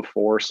this is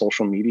before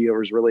social media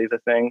was really the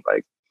thing.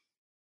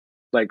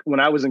 Like when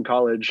I was in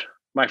college,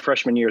 my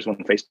freshman year is when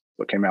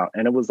Facebook came out,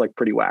 and it was like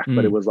pretty whack,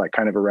 but it was like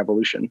kind of a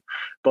revolution.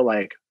 But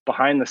like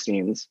behind the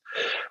scenes,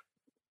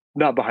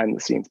 not behind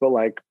the scenes, but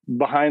like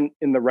behind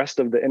in the rest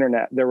of the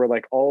internet, there were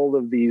like all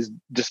of these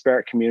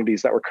disparate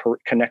communities that were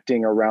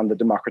connecting around the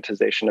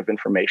democratization of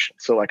information.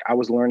 So like I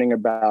was learning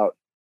about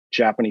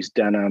Japanese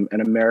denim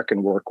and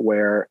American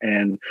workwear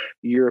and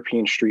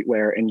European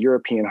streetwear and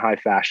European high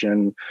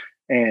fashion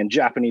and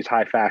Japanese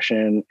high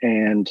fashion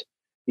and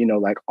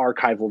like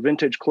archival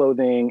vintage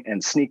clothing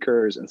and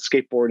sneakers and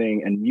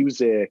skateboarding and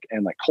music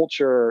and like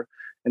culture.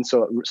 And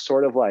so it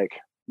sort of like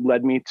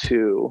led me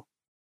to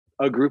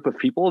a group of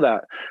people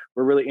that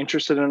were really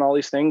interested in all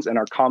these things. And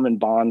our common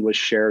bond was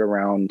shared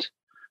around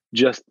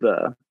just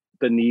the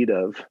need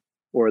of,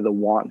 or the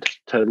want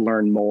to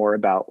learn more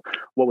about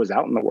what was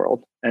out in the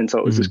world. And so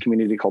it was this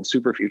community called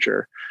Super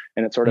Future.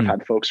 And it sort of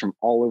had folks from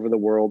all over the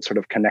world sort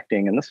of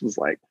connecting. And this was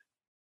like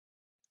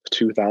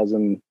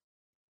 2004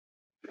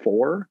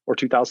 or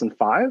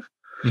 2005.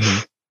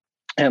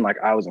 And like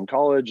I was in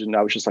college, and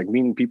I was just like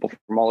meeting people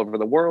from all over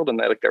the world, and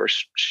they were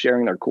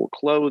sharing their cool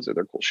clothes or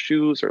their cool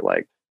shoes, or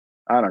like,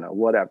 I don't know,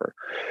 whatever.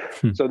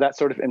 So that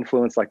sort of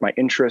influenced like my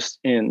interest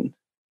in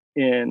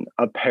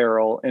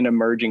apparel and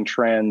emerging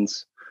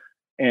trends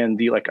and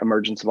the like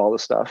emergence of all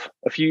this stuff.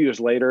 A few years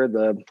later,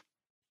 the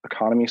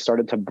economy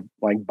started to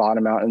like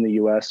bottom out in the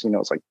US,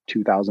 it's like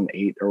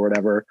 2008 or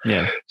whatever.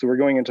 So we're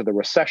going into the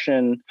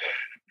recession.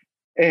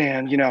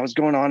 And, I was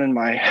going on in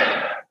my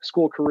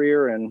school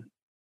career, and,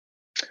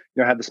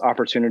 I had this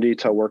opportunity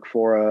to work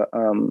for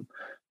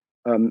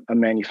a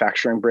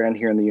manufacturing brand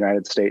here in the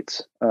United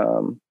States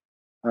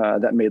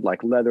that made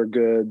like leather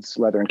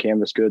and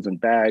canvas goods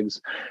and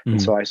bags. And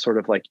so I sort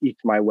of like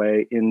eked my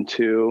way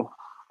into,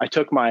 I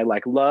took my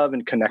like love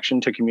and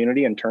connection to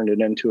community and turned it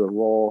into a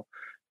role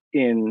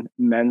in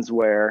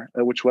menswear,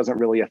 which wasn't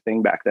really a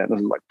thing back then.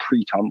 This was like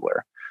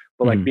pre-Tumblr.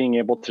 But like being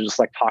able to just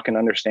like talk and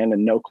understand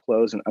and know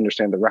clothes and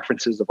understand the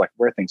references of like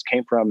where things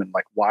came from, and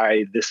like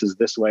why this is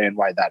this way and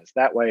why that is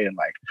that way, and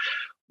like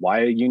why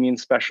a Union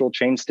Special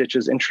chain stitch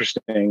is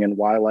interesting and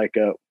why like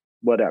a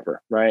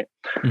whatever, right?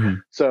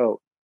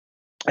 So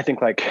I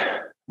think like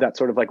that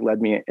sort of like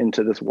led me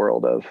into this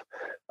world of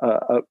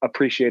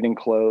appreciating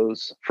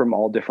clothes from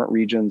all different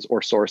regions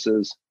or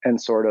sources,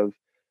 and sort of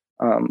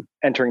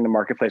entering the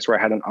marketplace where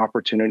I had an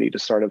opportunity to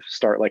start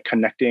like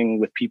connecting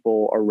with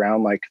people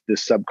around like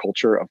this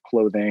subculture of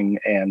clothing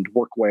and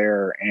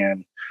workwear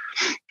and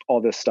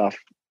all this stuff.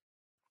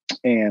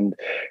 And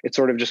it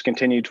sort of just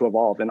continued to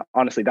evolve. And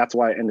honestly, that's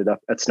why I ended up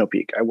at Snow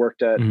Peak. I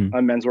worked at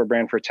a menswear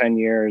brand for 10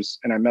 years,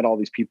 and I met all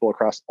these people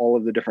across all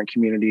of the different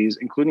communities,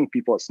 including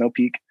people at Snow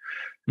Peak.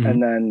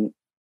 And then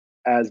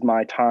as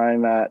my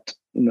time at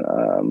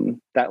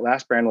that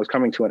last brand was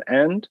coming to an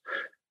end,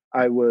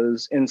 I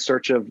was in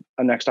search of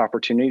a next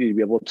opportunity to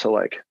be able to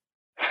like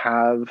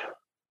have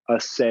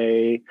a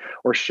say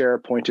or share a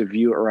point of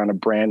view around a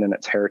brand and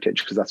its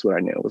heritage. Cause that's what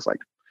I knew. It was like,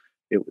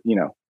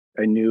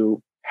 I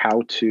knew how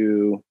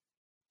to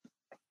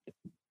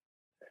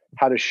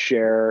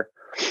share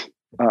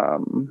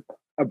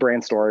a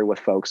brand story with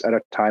folks at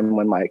a time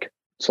when like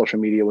social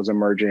media was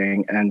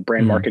emerging and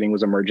brand marketing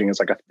was emerging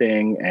as like a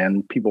thing,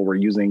 and people were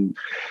using,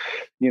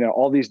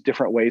 all these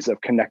different ways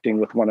of connecting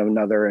with one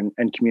another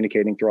and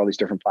communicating through all these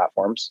different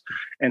platforms.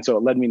 And so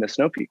it led me to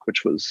Snow Peak,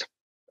 which was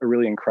a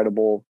really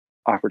incredible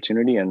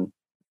opportunity and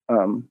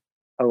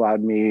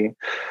allowed me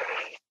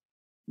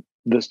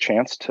this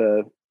chance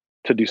to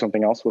do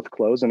something else with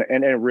clothes. And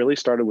it really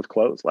started with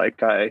clothes.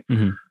 Like I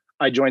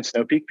joined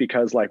Snow Peak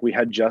because like we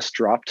had just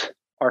dropped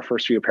our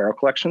first few apparel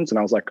collections, and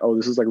I was like, oh,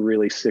 this is like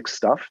really sick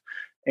stuff.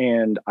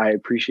 And I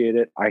appreciate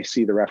it. I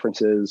see the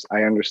references.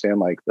 I understand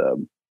like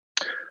the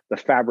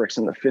fabrics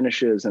and the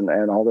finishes and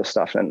all this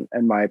stuff. And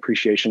my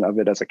appreciation of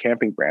it as a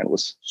camping brand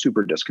was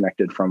super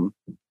disconnected from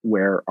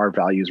where our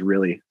values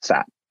really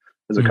sat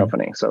as a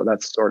company. So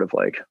that's sort of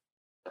like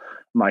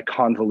my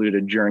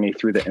convoluted journey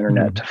through the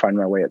internet to find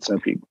my way at Snow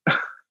Peak.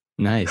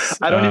 Nice.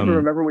 I don't even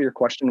remember what your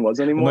question was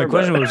anymore. My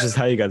question was just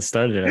how you got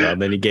started in it all.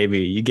 Then you gave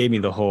me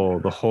the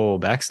whole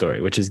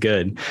backstory, which is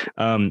good.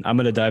 I'm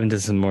going to dive into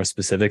some more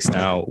specifics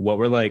now. What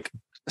were like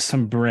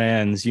some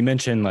brands you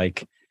mentioned,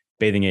 like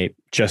Bathing Ape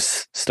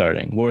just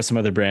starting? What were some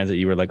other brands that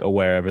you were like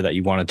aware of or that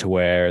you wanted to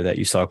wear, that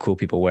you saw cool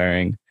people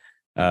wearing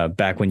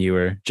back when you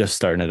were just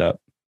starting it up?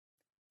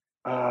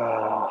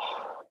 I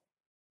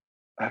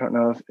don't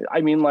know.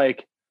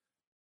 Like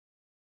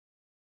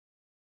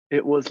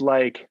it was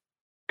like,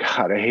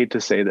 God, I hate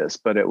to say this,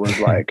 but it was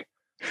like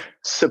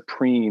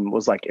Supreme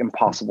was like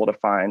impossible to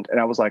find. And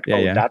I was like,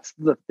 that's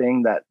the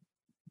thing that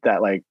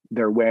like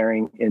they're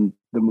wearing in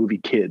the movie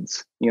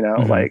Kids,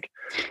 like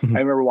I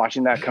remember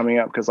watching that coming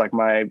up because like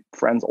my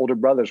friends' older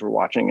brothers were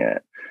watching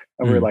it.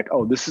 And we were like,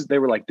 oh, this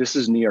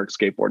is New York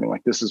skateboarding.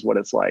 Like, this is what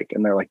it's like.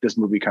 And they're like, this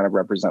movie kind of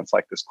represents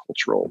like this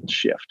cultural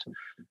shift.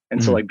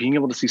 And so like being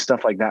able to see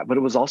stuff like that, but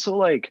it was also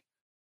like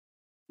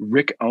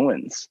Rick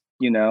Owens,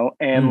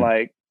 and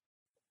like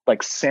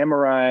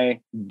samurai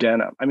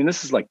denim. I mean,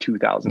 this is like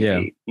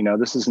 2008,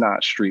 this is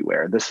not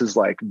streetwear. This is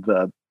like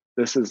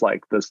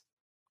this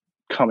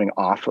coming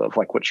off of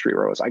like what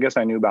streetwear was. I guess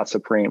I knew about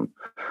Supreme,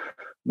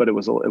 but it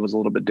was a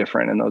little bit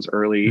different in those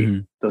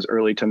early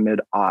to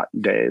mid-aught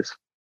days.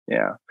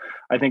 Yeah.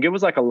 I think it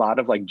was like a lot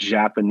of like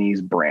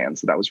Japanese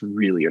brands that I was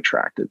really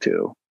attracted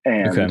to.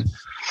 And,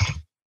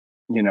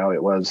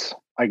 it was,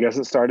 I guess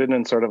it started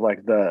in sort of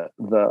like the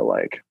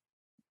like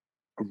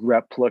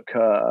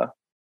replica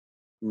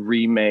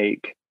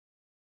remake,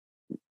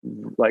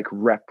 like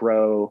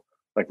repro,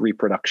 like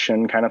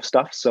reproduction kind of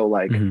stuff. So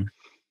like,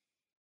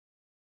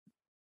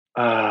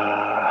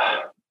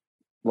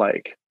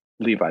 like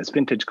Levi's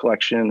vintage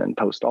collection and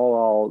Post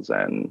All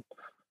and,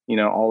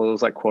 all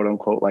those like quote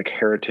unquote, like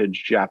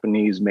heritage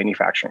Japanese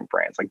manufacturing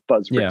brands like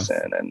Buzz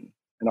Rickson and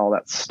all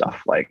that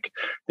stuff. Like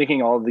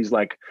thinking all of these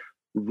like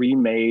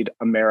remade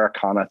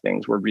Americana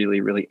things were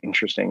really, really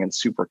interesting and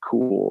super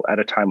cool at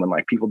a time when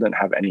like people didn't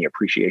have any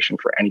appreciation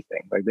for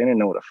anything. Like they didn't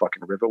know what a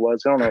fucking rivet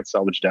was. They don't know what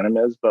salvage denim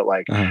is, but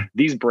like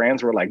these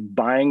brands were like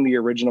buying the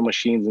original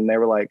machines and they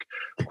were like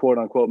quote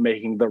unquote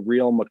making the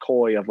real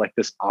McCoy of like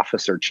this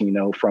officer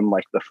chino from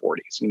like the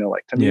 40s.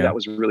 Like to me that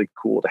was really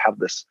cool to have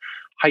this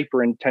hyper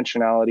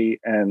intentionality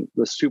and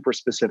the super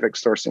specific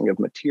sourcing of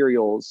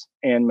materials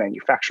and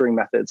manufacturing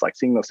methods, like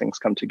seeing those things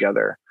come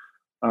together.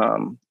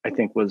 I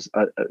think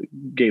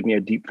gave me a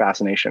deep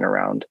fascination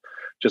around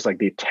just like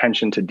the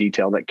attention to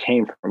detail that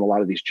came from a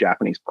lot of these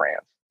Japanese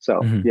brands.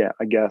 So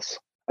I guess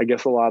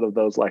a lot of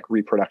those like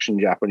reproduction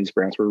Japanese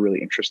brands were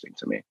really interesting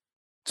to me.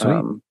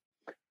 Sweet.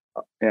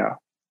 Yeah.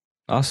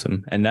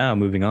 Awesome. And now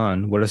moving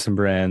on, what are some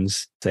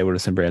brands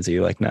that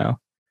you like now?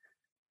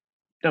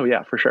 Oh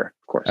yeah, for sure.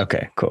 Of course.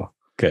 Okay, cool.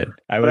 Good.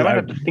 I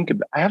have to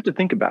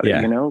think about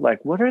it,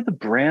 like what are the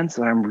brands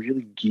that I'm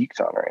really geeked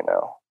on right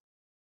now?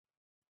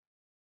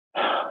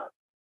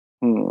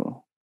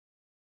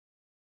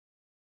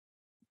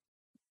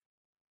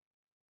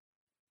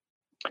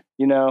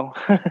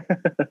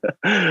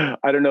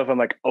 I don't know if I'm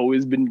like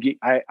always been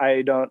I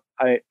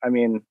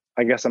mean,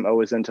 I guess I'm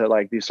always into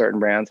like these certain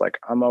brands. Like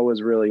I'm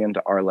always really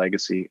into Our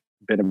Legacy,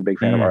 been a big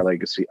fan of Our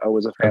Legacy. I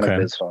was a fan of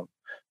Bizfoam.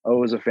 I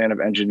was a fan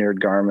of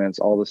Engineered Garments.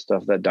 All the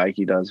stuff that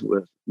Daiki does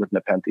with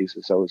Nepenthes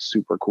is always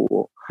super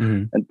cool.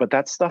 But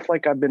that's stuff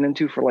like I've been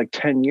into for like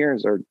 10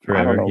 years or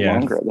forever, I don't know,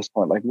 longer at this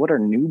point. Like what are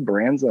new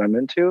brands that I'm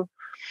into?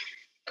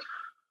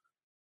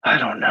 I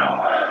don't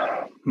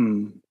know.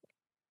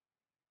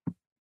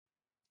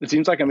 It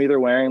seems like I'm either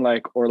wearing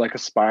or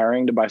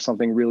aspiring to buy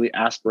something really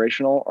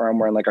aspirational, or I'm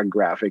wearing like a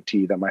graphic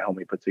tee that my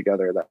homie put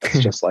together that's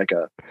just like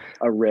a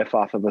riff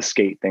off of a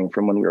skate thing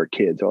from when we were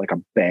kids, or like a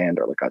band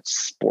or like a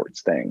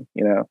sports thing,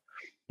 Yeah.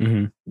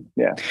 I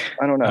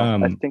don't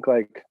know. I think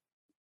I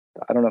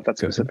don't know if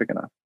that's specific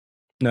enough.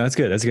 No, that's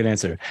good. That's a good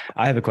answer.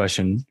 I have a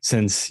question,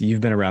 since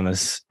you've been around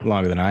this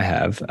longer than I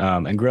have.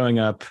 And growing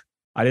up,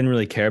 I didn't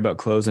really care about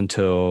clothes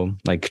until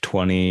like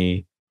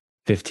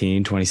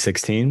 2015,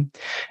 2016.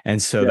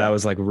 And so that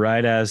was like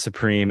right as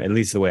Supreme, at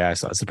least the way I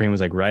saw it, Supreme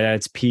was like right at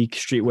its peak.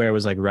 Streetwear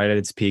was like right at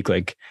its peak.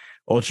 Like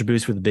Ultra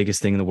Boost was the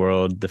biggest thing in the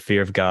world. The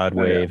Fear of God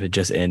wave had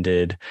just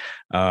ended.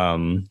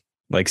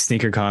 Like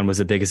SneakerCon was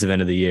the biggest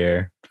event of the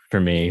year for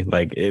me.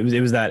 Like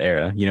it was that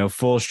era,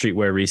 full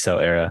streetwear resale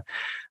era.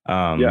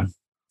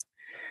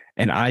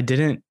 And I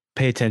didn't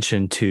pay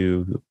attention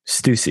to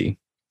Stussy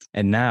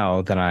And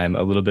now that I'm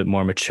a little bit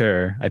more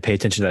mature, I pay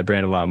attention to that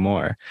brand a lot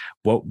more.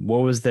 What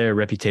was their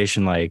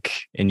reputation like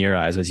in your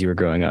eyes as you were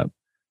growing up?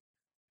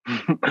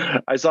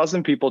 I saw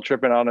some people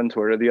tripping out on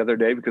Twitter the other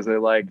day because they're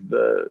like,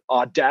 the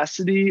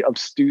audacity of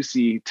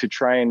Stussy to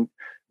try and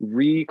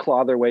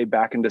reclaw their way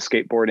back into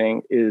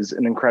skateboarding is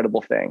an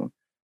incredible thing.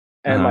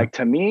 And like,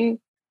 to me,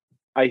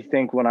 I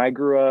think when I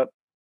grew up,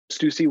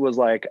 Stussy was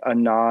like a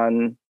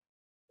non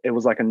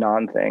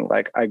thing.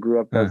 Like I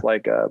grew up as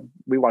like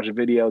we watched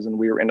videos and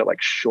we were into like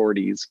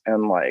shorties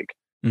and like,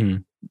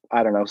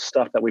 I don't know,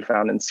 stuff that we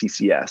found in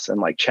CCS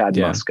and like Chad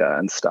Muska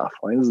and stuff.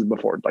 Like this is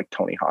before like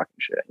Tony Hawk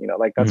and shit, you know,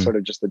 like that's sort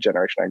of just the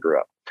generation I grew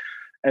up.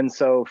 And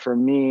so for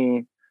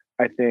me,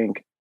 I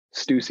think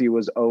Stussy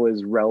was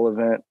always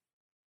relevant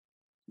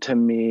to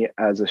me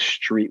as a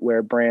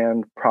streetwear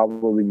brand,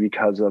 probably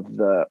because of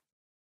the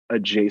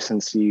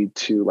adjacency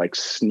to like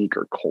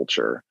sneaker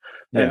culture.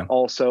 And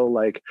also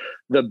like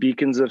the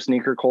beacons of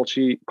sneaker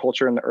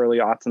culture in the early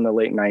aughts and the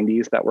late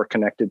 90s that were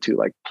connected to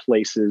like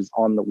places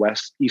on the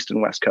east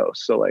and west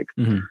coast. So like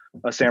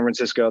San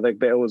Francisco,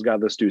 they always got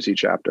the Stussy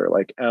chapter.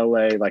 Like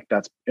LA, like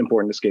that's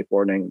important to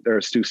skateboarding.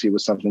 Stussy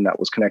was something that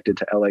was connected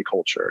to LA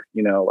culture,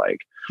 you know,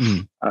 like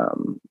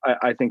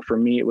I think for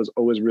me it was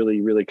always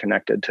really, really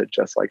connected to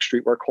just like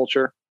streetwear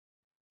culture.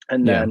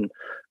 And then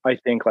I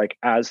think like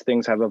as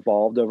things have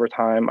evolved over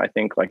time, I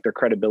think like their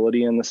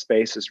credibility in the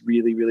space is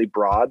really, really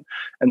broad.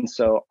 And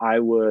so I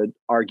would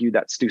argue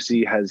that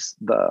Stussy has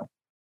the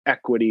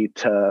equity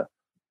to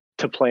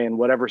play in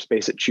whatever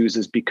space it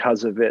chooses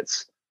because of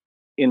its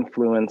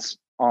influence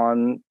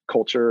on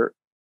culture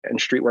and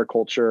streetwear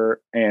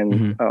culture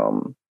and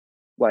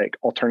like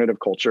alternative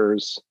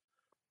cultures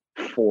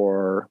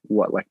for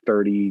like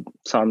 30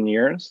 some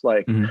years.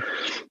 Like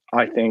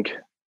I think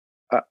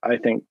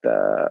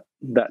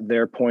that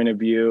their point of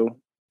view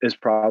is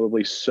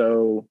probably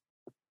so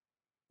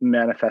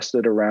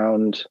manifested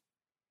around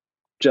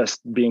just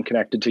being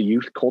connected to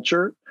youth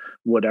culture,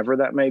 whatever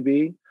that may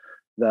be,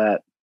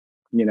 that,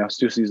 you know,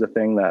 Stussy's a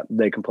thing that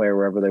they can play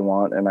wherever they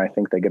want. And I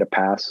think they get a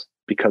pass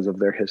because of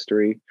their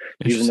history,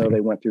 even though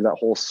they went through that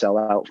whole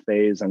sellout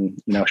phase and,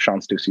 you know, Sean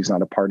Stussy's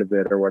not a part of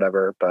it or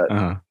whatever.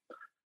 But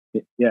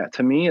yeah,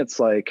 to me, it's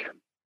like,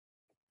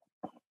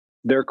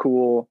 they're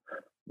cool.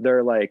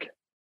 They're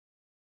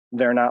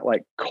not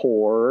like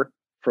core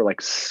for like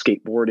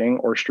skateboarding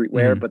or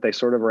streetwear, but they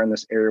sort of are in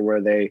this area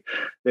where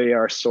they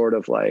are sort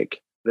of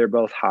like, they're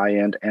both high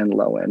end and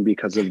low end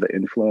because of the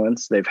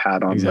influence they've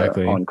had on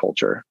on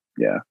culture.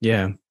 Yeah.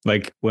 Yeah.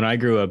 Like when I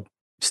grew up,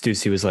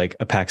 Stussy was like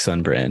a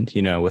PacSun brand,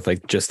 you know, with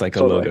like just like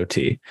a logo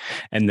tee.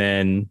 And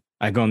then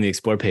I go on the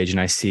Explore page and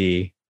I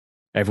see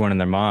everyone and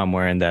their mom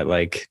wearing that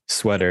like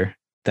sweater,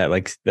 that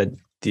like the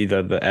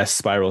S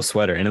spiral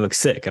sweater, and it looks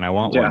sick and I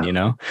want one, you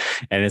know.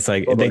 And it's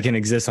like they can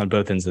exist on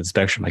both ends of the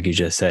spectrum, like you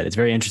just said. It's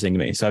very interesting to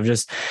me. So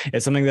it's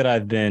something that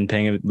I've been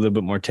paying a little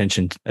bit more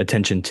attention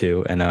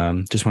to,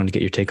 and just wanted to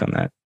get your take on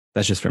that.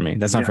 That's just for me.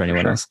 That's not for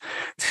anyone else.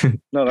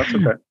 No, that's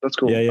okay. That's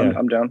cool.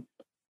 I'm down.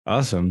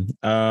 Awesome.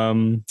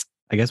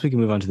 I guess we can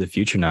move on to the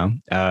future now.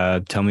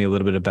 Tell me a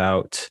little bit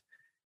about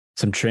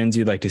some trends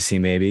you'd like to see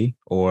maybe,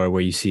 or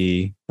where you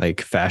see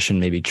like fashion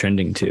maybe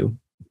trending to,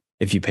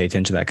 if you pay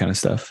attention to that kind of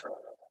stuff.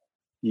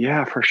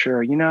 Yeah, for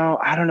sure. You know,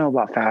 I don't know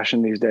about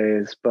fashion these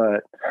days,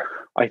 but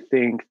I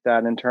think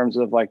that in terms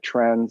of like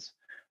trends,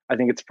 I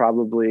think it's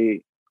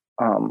probably,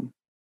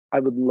 I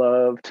would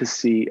love to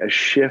see a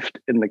shift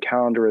in the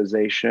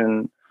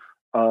calendarization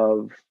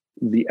of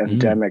the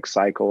endemic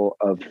cycle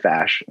of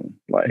fashion.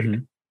 Like,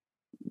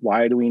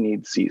 why do we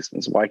need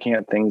seasons? Why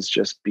can't things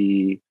just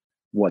be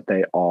what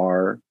they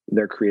are?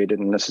 They're created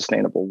in a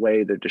sustainable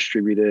way. They're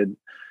distributed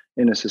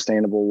in a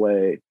sustainable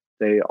way.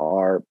 They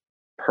are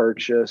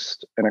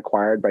purchased and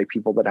acquired by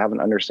people that have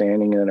an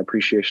understanding and an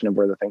appreciation of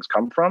where the things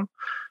come from.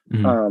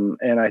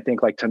 And I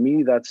think like, to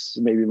me, that's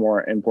maybe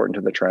more important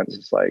to the trends.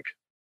 It's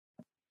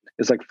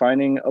like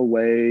finding a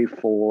way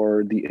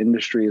for the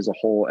industry as a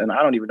whole. And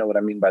I don't even know what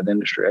I mean by the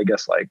industry. I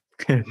guess like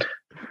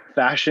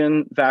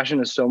fashion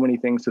is so many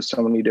things to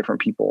so many different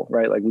people,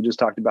 right? Like we just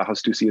talked about how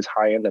Stussy is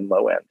high end and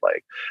low end.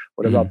 Like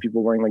what about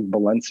people wearing like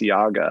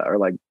Balenciaga, or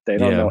like they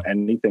don't know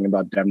anything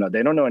about Demna.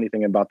 They don't know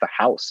anything about the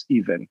house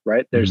even,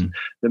 right? There's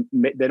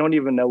they don't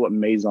even know what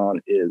Maison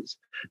is,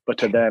 but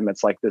to them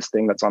it's like this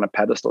thing that's on a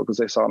pedestal because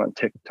they saw it on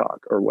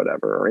TikTok or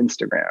whatever, or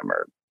Instagram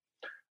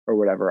or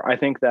whatever. I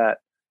think that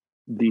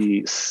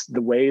the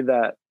way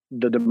that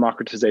the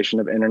democratization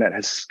of internet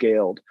has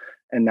scaled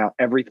and now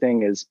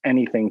everything is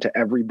anything to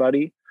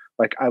everybody,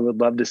 like I would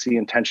love to see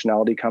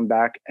intentionality come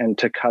back and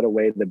to cut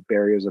away the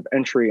barriers of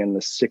entry and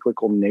the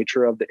cyclical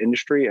nature of the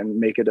industry and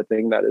make it a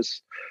thing that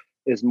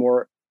is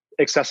more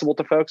accessible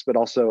to folks, but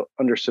also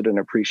understood and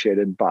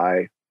appreciated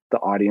by the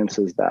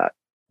audiences that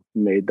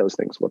made those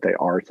things what they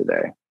are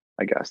today.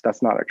 I guess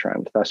that's not a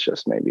trend. That's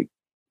just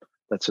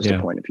a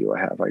point of view I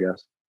have, I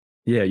guess.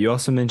 Yeah, you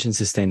also mentioned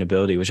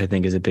sustainability, which I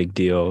think is a big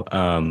deal.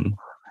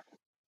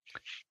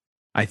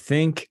 I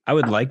think I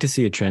would like to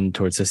see a trend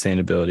towards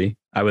sustainability.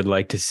 I would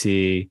like to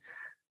see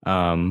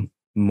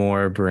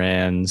more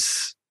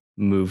brands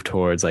move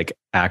towards like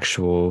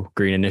actual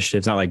green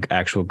initiatives, not like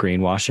actual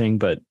greenwashing,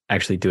 but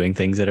actually doing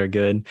things that are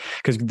good.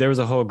 Because there was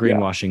a whole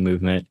greenwashing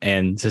movement,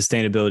 and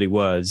sustainability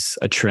was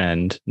a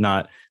trend,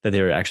 not that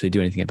they were actually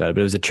doing anything about it,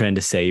 but it was a trend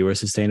to say you were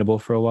sustainable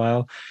for a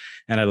while.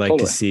 And I'd like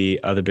to see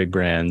other big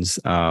brands,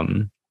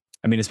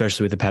 I mean,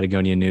 especially with the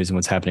Patagonia news and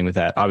what's happening with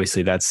that.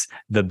 Obviously, that's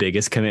the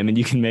biggest commitment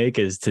you can make,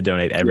 is to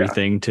donate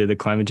everything to the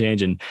climate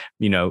change. And,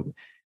 you know,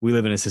 we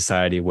live in a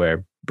society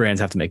where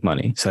brands have to make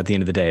money. So at the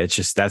end of the day, it's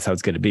just, that's how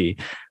it's going to be.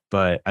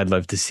 But I'd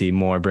love to see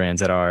more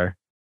brands that are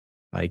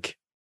like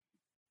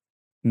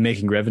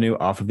making revenue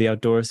off of the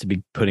outdoors to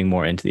be putting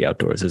more into the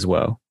outdoors as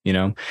well, you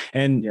know?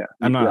 And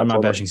I'm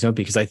not bashing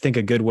Snoopy, because I think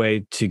a good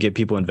way to get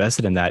people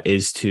invested in that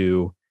is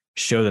to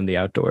show them the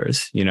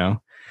outdoors. You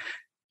know,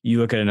 you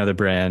look at another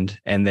brand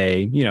and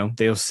they, you know,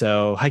 they'll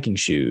sell hiking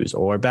shoes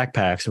or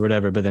backpacks or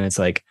whatever, but then it's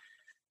like,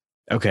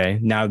 okay,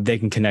 now they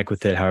can connect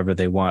with it however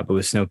they want. But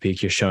with Snow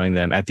Peak, you're showing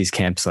them at these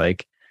camps,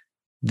 like,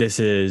 this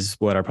is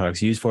what our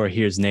product's used for.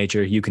 Here's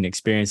nature. You can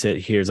experience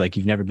it. Here's, like,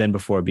 you've never been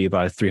before, be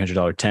about a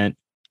 $300 tent.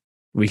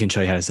 We can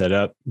show you how to set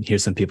up.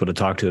 Here's some people to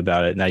talk to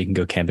about it. Now you can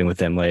go camping with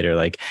them later.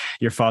 Like,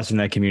 you're fostering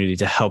that community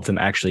to help them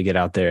actually get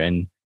out there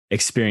and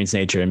experience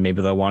nature. And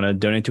maybe they'll want to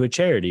donate to a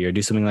charity or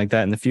do something like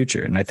that in the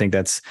future. And I think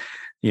that's,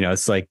 you know,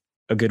 it's like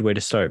a good way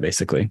to start,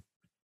 basically.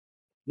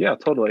 Yeah,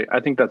 totally.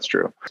 I think that's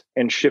true.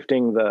 And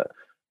shifting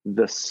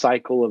the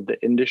cycle of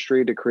the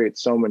industry to create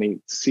so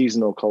many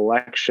seasonal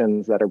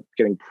collections that are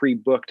getting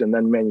pre-booked and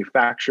then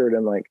manufactured.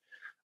 And like,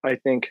 I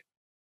think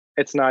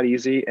it's not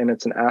easy and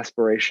it's an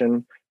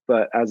aspiration,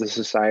 but as a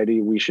society,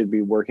 we should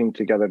be working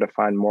together to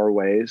find more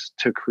ways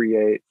to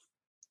create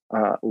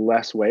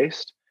less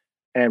waste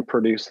and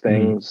produce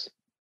things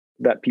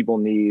that people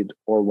need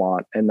or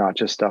want, and not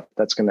just stuff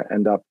that's going to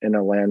end up in a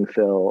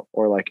landfill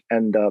or like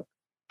end up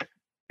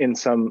in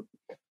some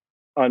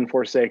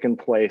unforsaken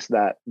place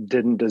that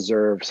didn't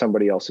deserve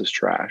somebody else's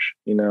trash.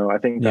 You know, I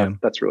think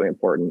that's really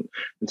important.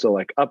 And so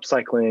like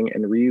upcycling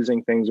and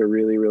reusing things are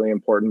really, really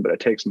important, but it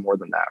takes more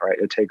than that, right?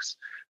 It takes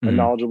a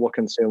knowledgeable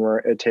consumer.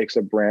 It takes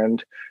a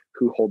brand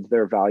who holds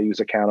their values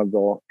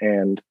accountable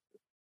and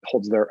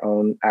holds their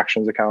own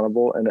actions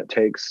accountable. And it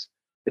takes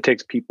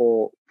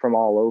people from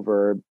all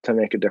over to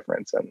make a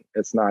difference. And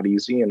it's not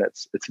easy, and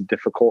it's a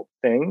difficult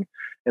thing,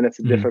 and it's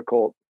a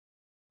difficult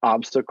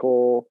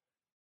obstacle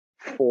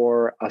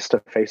for us to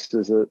face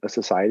as a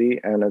society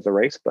and as a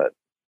race, but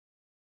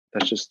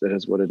that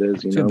is what it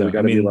is. You know, we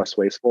got to be less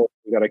wasteful.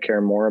 We got to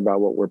care more about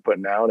what we're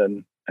putting out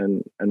and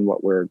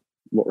what we're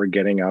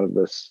getting out of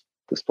this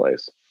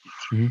place.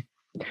 I mean,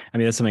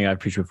 that's something I've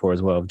preached before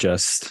as well.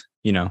 Just,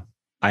 you know,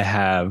 I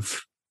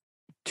have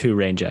 2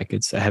 rain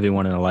jackets, a heavy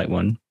one and a light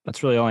one.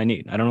 That's really all I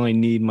need. I don't really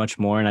need much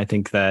more. And I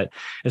think that,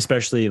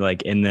 especially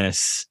like in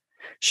this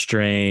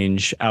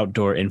strange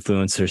outdoor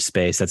influencer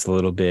space, that's a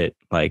little bit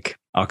like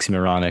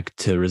oxymoronic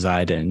to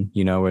reside in,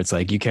 you know, where it's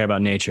like you care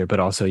about nature, but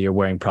also you're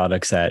wearing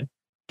products that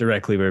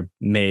directly were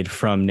made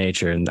from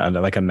nature and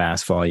like a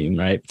mass volume,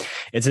 right?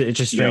 It's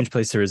a strange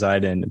place to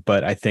reside in.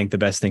 But I think the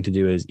best thing to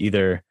do is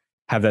either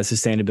have that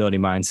sustainability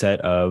mindset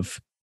of,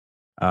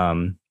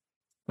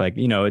 like,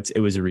 you know, it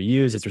was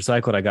reused, it's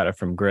recycled. I got it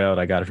from Grailed,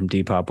 I got it from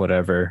Depop,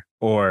 whatever.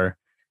 Or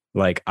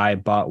like, I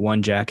bought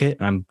one jacket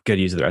and I'm going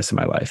to use it the rest of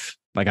my life.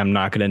 Like, I'm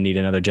not going to need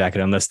another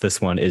jacket unless this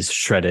one is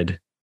shredded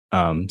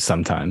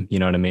sometime, you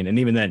know what I mean? And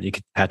even then you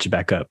could patch it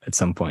back up at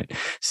some point.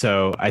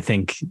 So I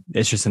think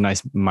it's just a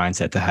nice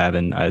mindset to have,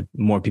 and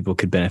more people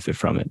could benefit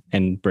from it,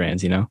 and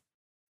brands, you know?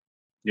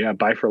 Yeah.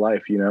 Buy for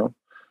life, you know?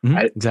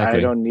 Exactly.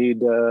 I don't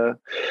need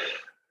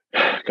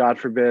God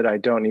forbid, I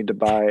don't need to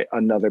buy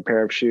another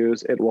pair of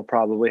shoes. It will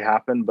probably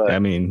happen, but I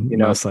mean, you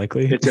know, most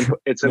likely it's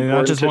important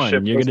not just to one.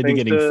 ship. You're going to be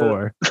getting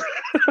 4.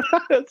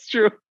 That's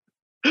true.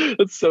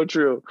 That's so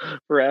true.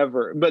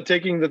 Forever. But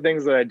taking the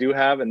things that I do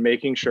have and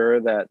making sure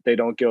that they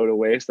don't go to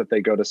waste, that they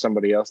go to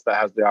somebody else that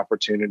has the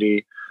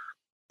opportunity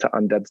to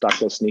undead stock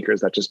those sneakers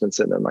that just been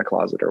sitting in my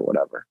closet or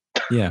whatever.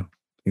 Yeah,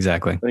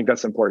 exactly. I think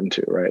that's important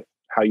too, right?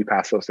 How you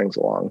pass those things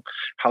along,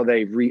 how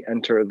they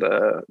re-enter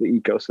the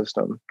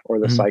ecosystem or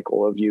the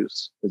cycle of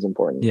use is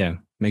important. Yeah.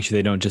 Make sure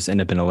they don't just end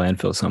up in a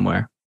landfill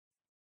somewhere.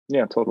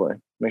 Yeah, totally.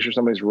 Make sure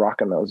somebody's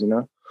rocking those, you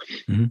know?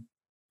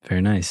 Very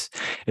nice.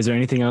 Is there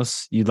anything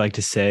else you'd like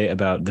to say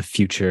about the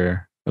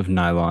future of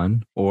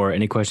nylon, or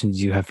any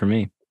questions you have for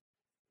me?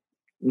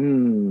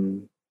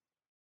 No,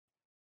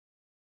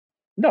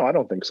 I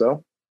don't think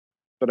so.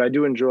 But I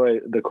do enjoy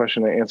the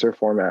question and answer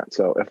format.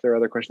 So if there are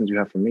other questions you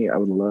have for me, I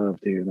would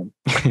love to hear them.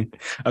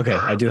 Okay,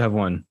 I do have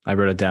one. I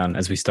wrote it down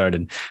as we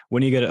started.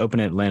 When are you going to open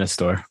an Atlanta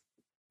store?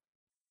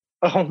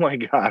 Oh my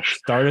gosh!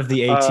 Start of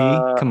the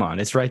AT. Come on,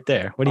 it's right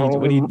there.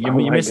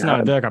 You're missing out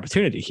on a big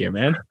opportunity here,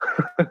 man.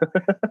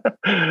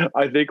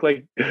 I think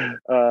like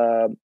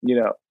you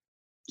know,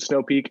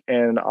 Snow Peak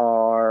and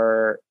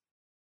our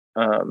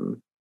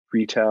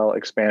retail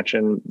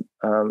expansion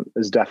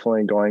is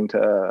definitely going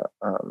to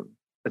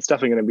it's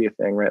definitely going to be a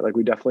thing, right? Like,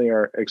 we definitely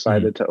are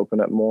excited to open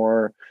up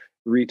more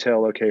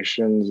retail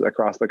locations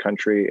across the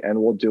country, and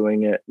we're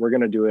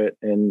going to do it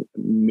in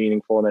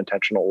meaningful and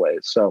intentional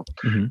ways. So,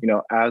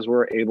 as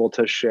we're able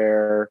to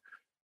share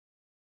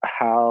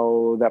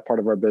how that part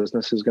of our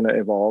business is going to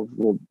evolve,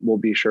 we'll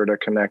be sure to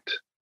connect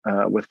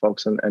with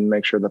folks and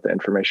make sure that the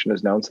information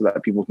is known so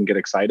that people can get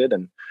excited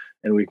and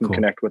we can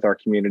connect with our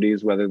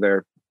communities, whether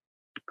they're,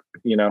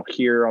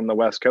 here on the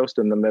West Coast,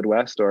 in the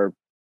Midwest, or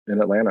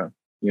in Atlanta,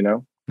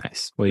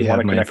 Nice. Well, you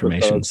have my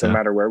information, no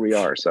matter where we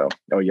are. So,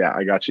 oh yeah,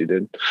 I got you,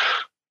 dude.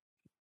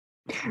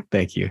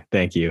 Thank you.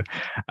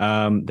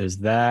 There's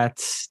that.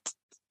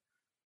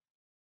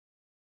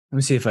 Let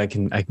me see if I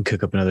can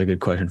cook up another good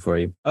question for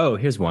you. Oh,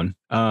 here's one.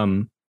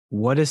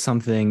 What is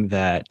something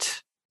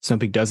that Snow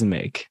Peak doesn't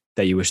make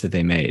that you wish that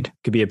they made?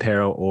 Could be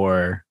apparel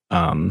or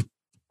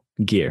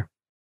gear.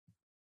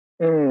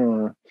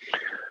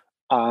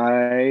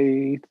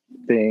 I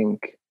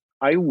think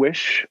I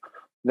wish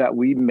that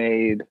we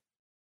made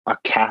a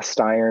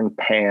cast iron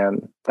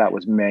pan that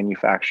was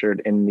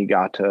manufactured in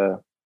Niigata,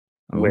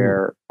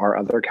 where our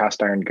other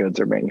cast iron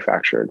goods are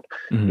manufactured.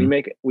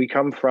 We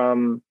come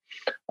from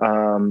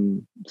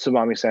Tsubami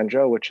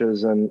Sanjo, which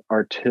is an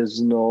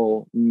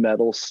artisanal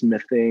metal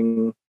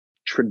smithing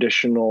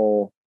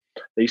traditional.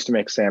 They used to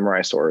make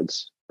samurai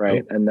swords,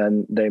 right? And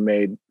then they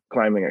made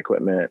climbing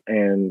equipment,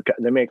 and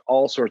they make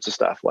all sorts of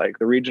stuff. Like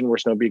the region where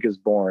Snow Peak is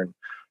born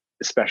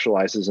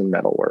specializes in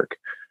metalwork.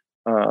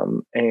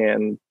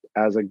 And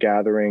as a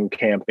gathering,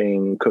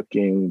 camping,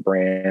 cooking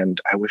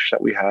brand, I wish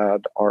that we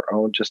had our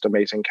own just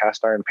amazing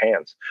cast iron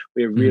pans.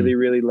 We have really,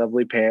 really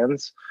lovely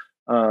pans.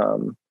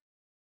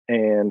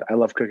 And I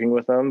love cooking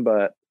with them,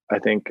 but I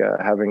think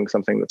having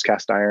something that's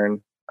cast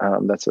iron,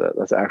 that's an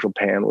actual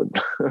pan would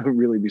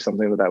really be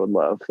something that I would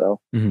love. So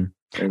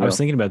I was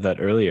thinking about that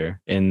earlier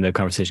in the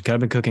conversation. I've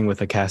been cooking with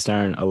a cast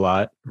iron a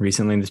lot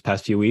recently in this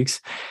past few weeks.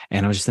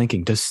 And I was just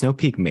thinking, does Snow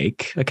Peak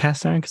make a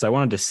cast iron? Because I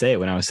wanted to say it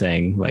when I was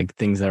saying like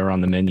things that are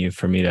on the menu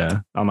for me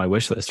on my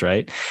wish list,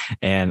 right?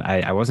 And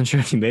I wasn't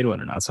sure if you made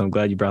one or not. So I'm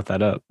glad you brought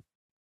that up.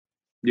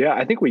 Yeah,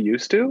 I think we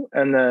used to.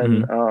 And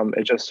then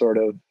it just sort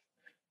of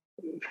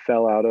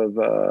fell out of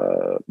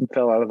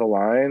the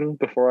line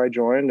before I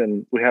joined.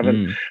 And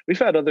we've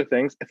had other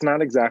things. It's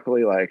not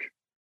exactly like,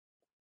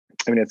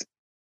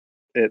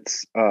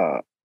 it's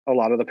a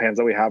lot of the pans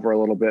that we have are a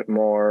little bit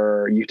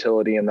more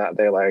utility in that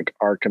they like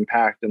are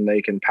compact and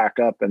they can pack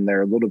up, and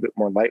they're a little bit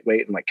more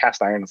lightweight, and like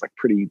cast iron is like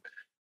pretty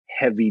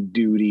heavy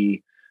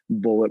duty,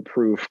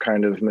 bulletproof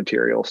kind of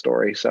material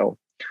story. So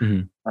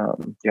I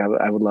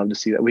would love to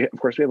see that. Of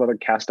course we have other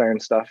cast iron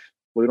stuff.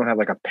 We don't have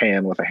like a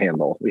pan with a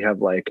handle. We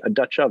have like a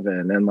Dutch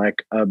oven and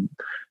like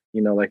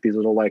like these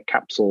little like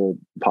capsule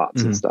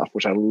pots and stuff,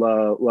 which I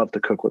love to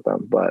cook with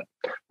them. But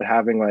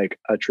having like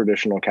a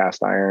traditional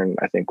cast iron,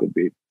 I think would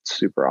be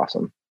super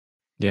awesome.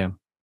 Yeah.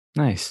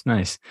 Nice.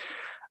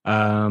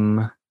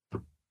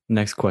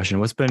 Next question.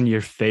 What's been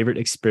your favorite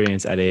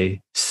experience at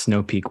a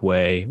Snow Peak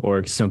Way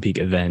or Snow Peak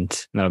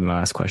event? That'll be my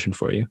last question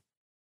for you.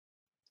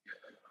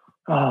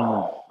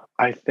 Oh,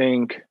 I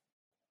think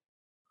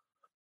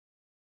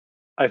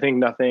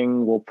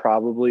nothing will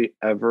probably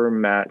ever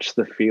match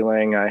the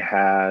feeling I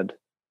had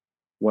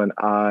when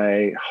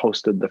I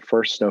hosted the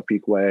first Snow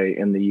Peak Way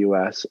in the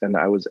US, and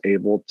I was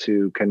able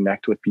to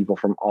connect with people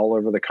from all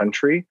over the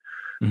country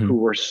who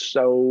were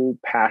so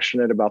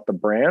passionate about the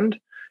brand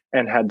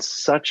and had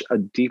such a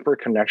deeper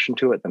connection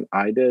to it than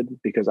I did,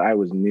 because I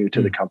was new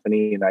to the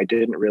company and I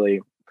didn't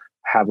really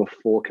have a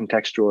full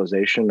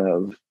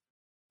contextualization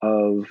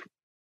of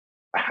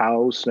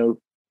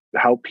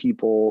how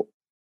people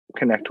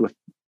connect with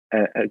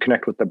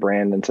the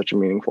brand in such a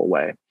meaningful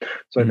way.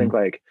 So I think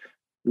like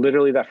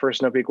literally that first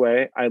Snow Peak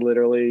Way, I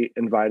literally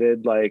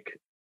invited like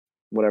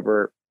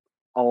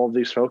all of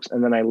these folks.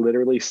 And then I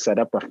literally set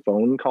up a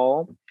phone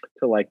call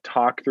to like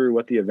talk through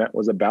what the event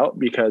was about,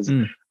 because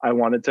I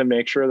wanted to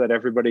make sure that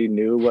everybody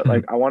knew what,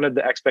 like, I wanted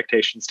the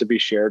expectations to be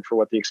shared for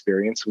what the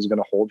experience was going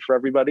to hold for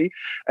everybody.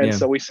 And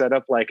so we set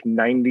up like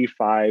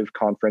 95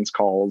 conference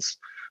calls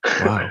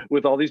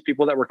with all these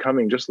people that were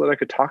coming, just so that I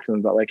could talk to them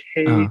about like,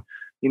 hey,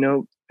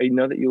 I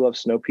know that you love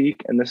Snow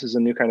Peak, and this is a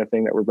new kind of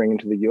thing that we're bringing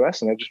to the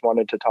US. And I just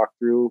wanted to talk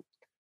through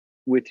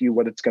with you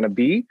what it's going to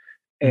be.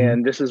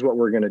 And this is what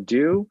we're going to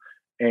do.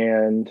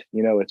 And,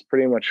 it's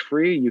pretty much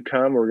free. You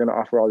come, we're going to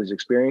offer all these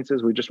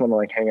experiences. We just want to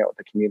like hang out with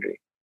the community.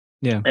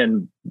 Yeah.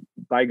 And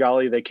by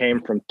golly, they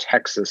came from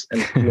Texas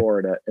and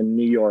Florida and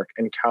New York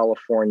and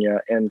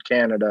California and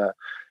Canada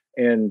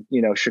and,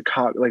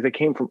 Chicago. Like they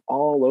came from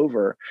all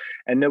over,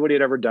 and nobody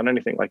had ever done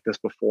anything like this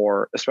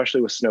before,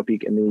 especially with Snow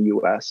Peak in the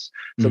US.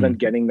 So then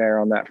getting there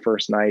on that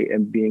first night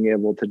and being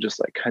able to just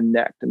like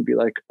connect and be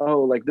like,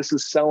 oh, like this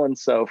is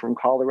so-and-so from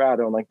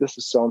Colorado, and like this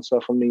is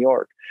so-and-so from New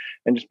York,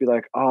 and just be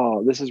like,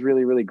 oh, this is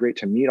really, really great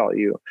to meet all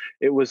you.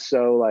 It was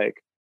so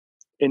like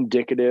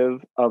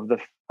indicative of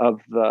the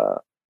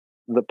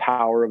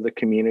power of the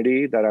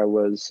community that I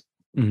was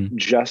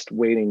just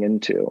wading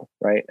into,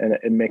 right? And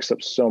it makes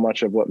up so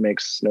much of what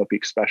makes Snow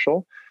Peak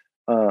special.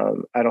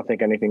 I don't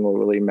think anything will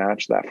really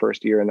match that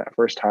first year and that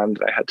first time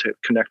that I had to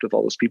connect with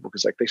all those people,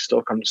 because like they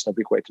still come to Snow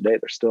Peak Way today.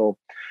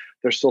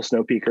 They're still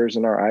snow peakers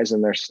in our eyes,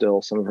 and they're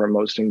still some of our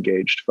most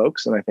engaged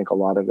folks. And I think a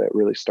lot of it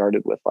really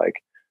started with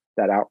like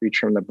that outreach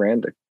from the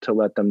brand to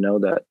let them know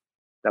that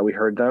we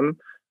heard them,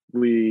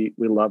 we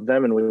loved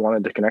them, and we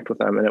wanted to connect with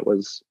them. And it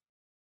was,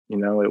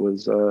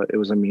 it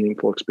was a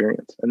meaningful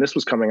experience. And this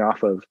was coming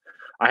off of,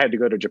 I had to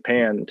go to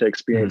Japan to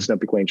experience Snow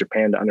Peak Way in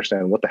Japan to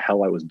understand what the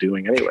hell I was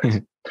doing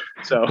anyways.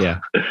 So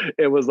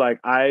it was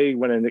like, I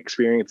went and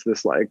experienced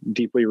this like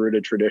deeply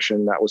rooted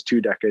tradition that was 2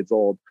 decades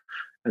old,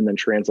 and then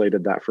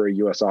translated that for a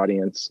US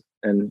audience.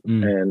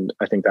 And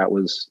I think that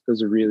was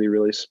a really,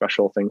 really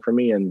special thing for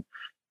me. And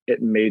it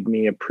made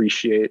me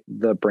appreciate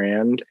the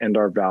brand and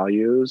our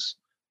values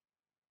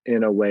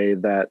in a way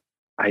that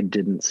I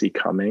didn't see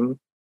coming.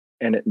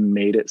 And it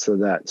made it so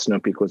that Snow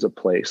Peak was a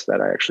place that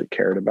I actually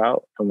cared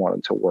about and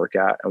wanted to work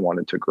at and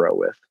wanted to grow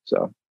with.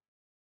 So.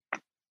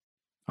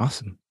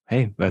 Awesome.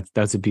 Hey,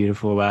 that's a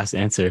beautiful last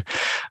answer.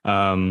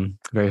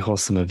 Very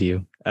wholesome of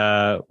you.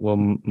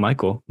 Well,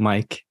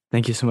 Mike,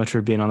 thank you so much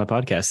for being on the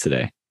podcast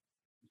today.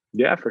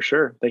 Yeah, for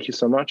sure. Thank you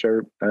so much.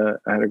 I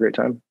had a great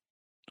time.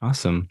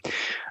 Awesome.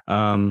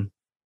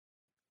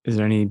 Is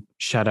there any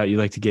shout out you'd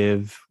like to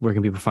give? Where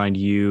can people find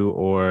you,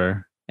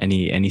 or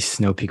any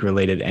Snow Peak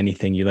related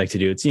anything you'd like to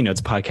do? It's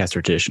it's podcast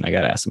tradition. I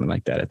got to ask something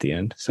like that at the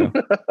end. So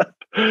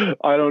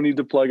I don't need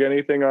to plug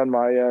anything on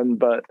my end,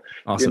 but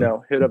awesome.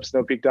 Hit up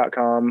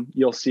snowpeak.com.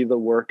 You'll see the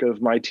work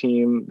of my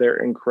team.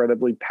 They're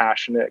incredibly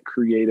passionate,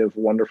 creative,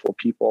 wonderful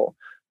people.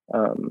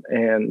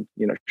 And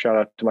shout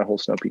out to my whole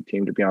Snow Peak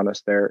team. To be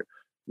honest,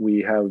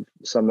 we have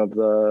some of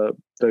the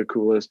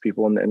coolest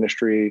people in the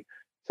industry,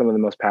 some of the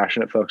most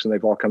passionate folks, and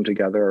they've all come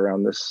together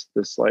around this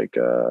like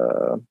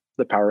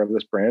the power of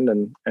this brand.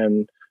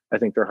 And I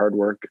think their hard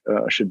work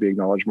should be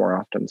acknowledged more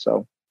often.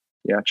 So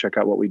yeah, check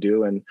out what we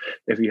do. And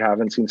if you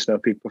haven't seen Snow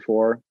Peak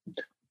before,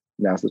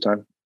 now's the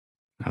time.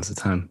 Now's the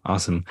time.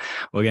 Awesome.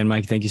 Well, again,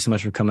 Mike, thank you so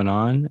much for coming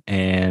on,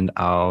 and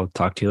I'll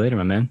talk to you later,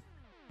 my man.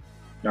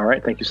 All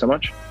right. Thank you so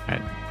much. All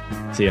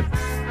right. See ya.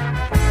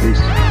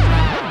 Peace.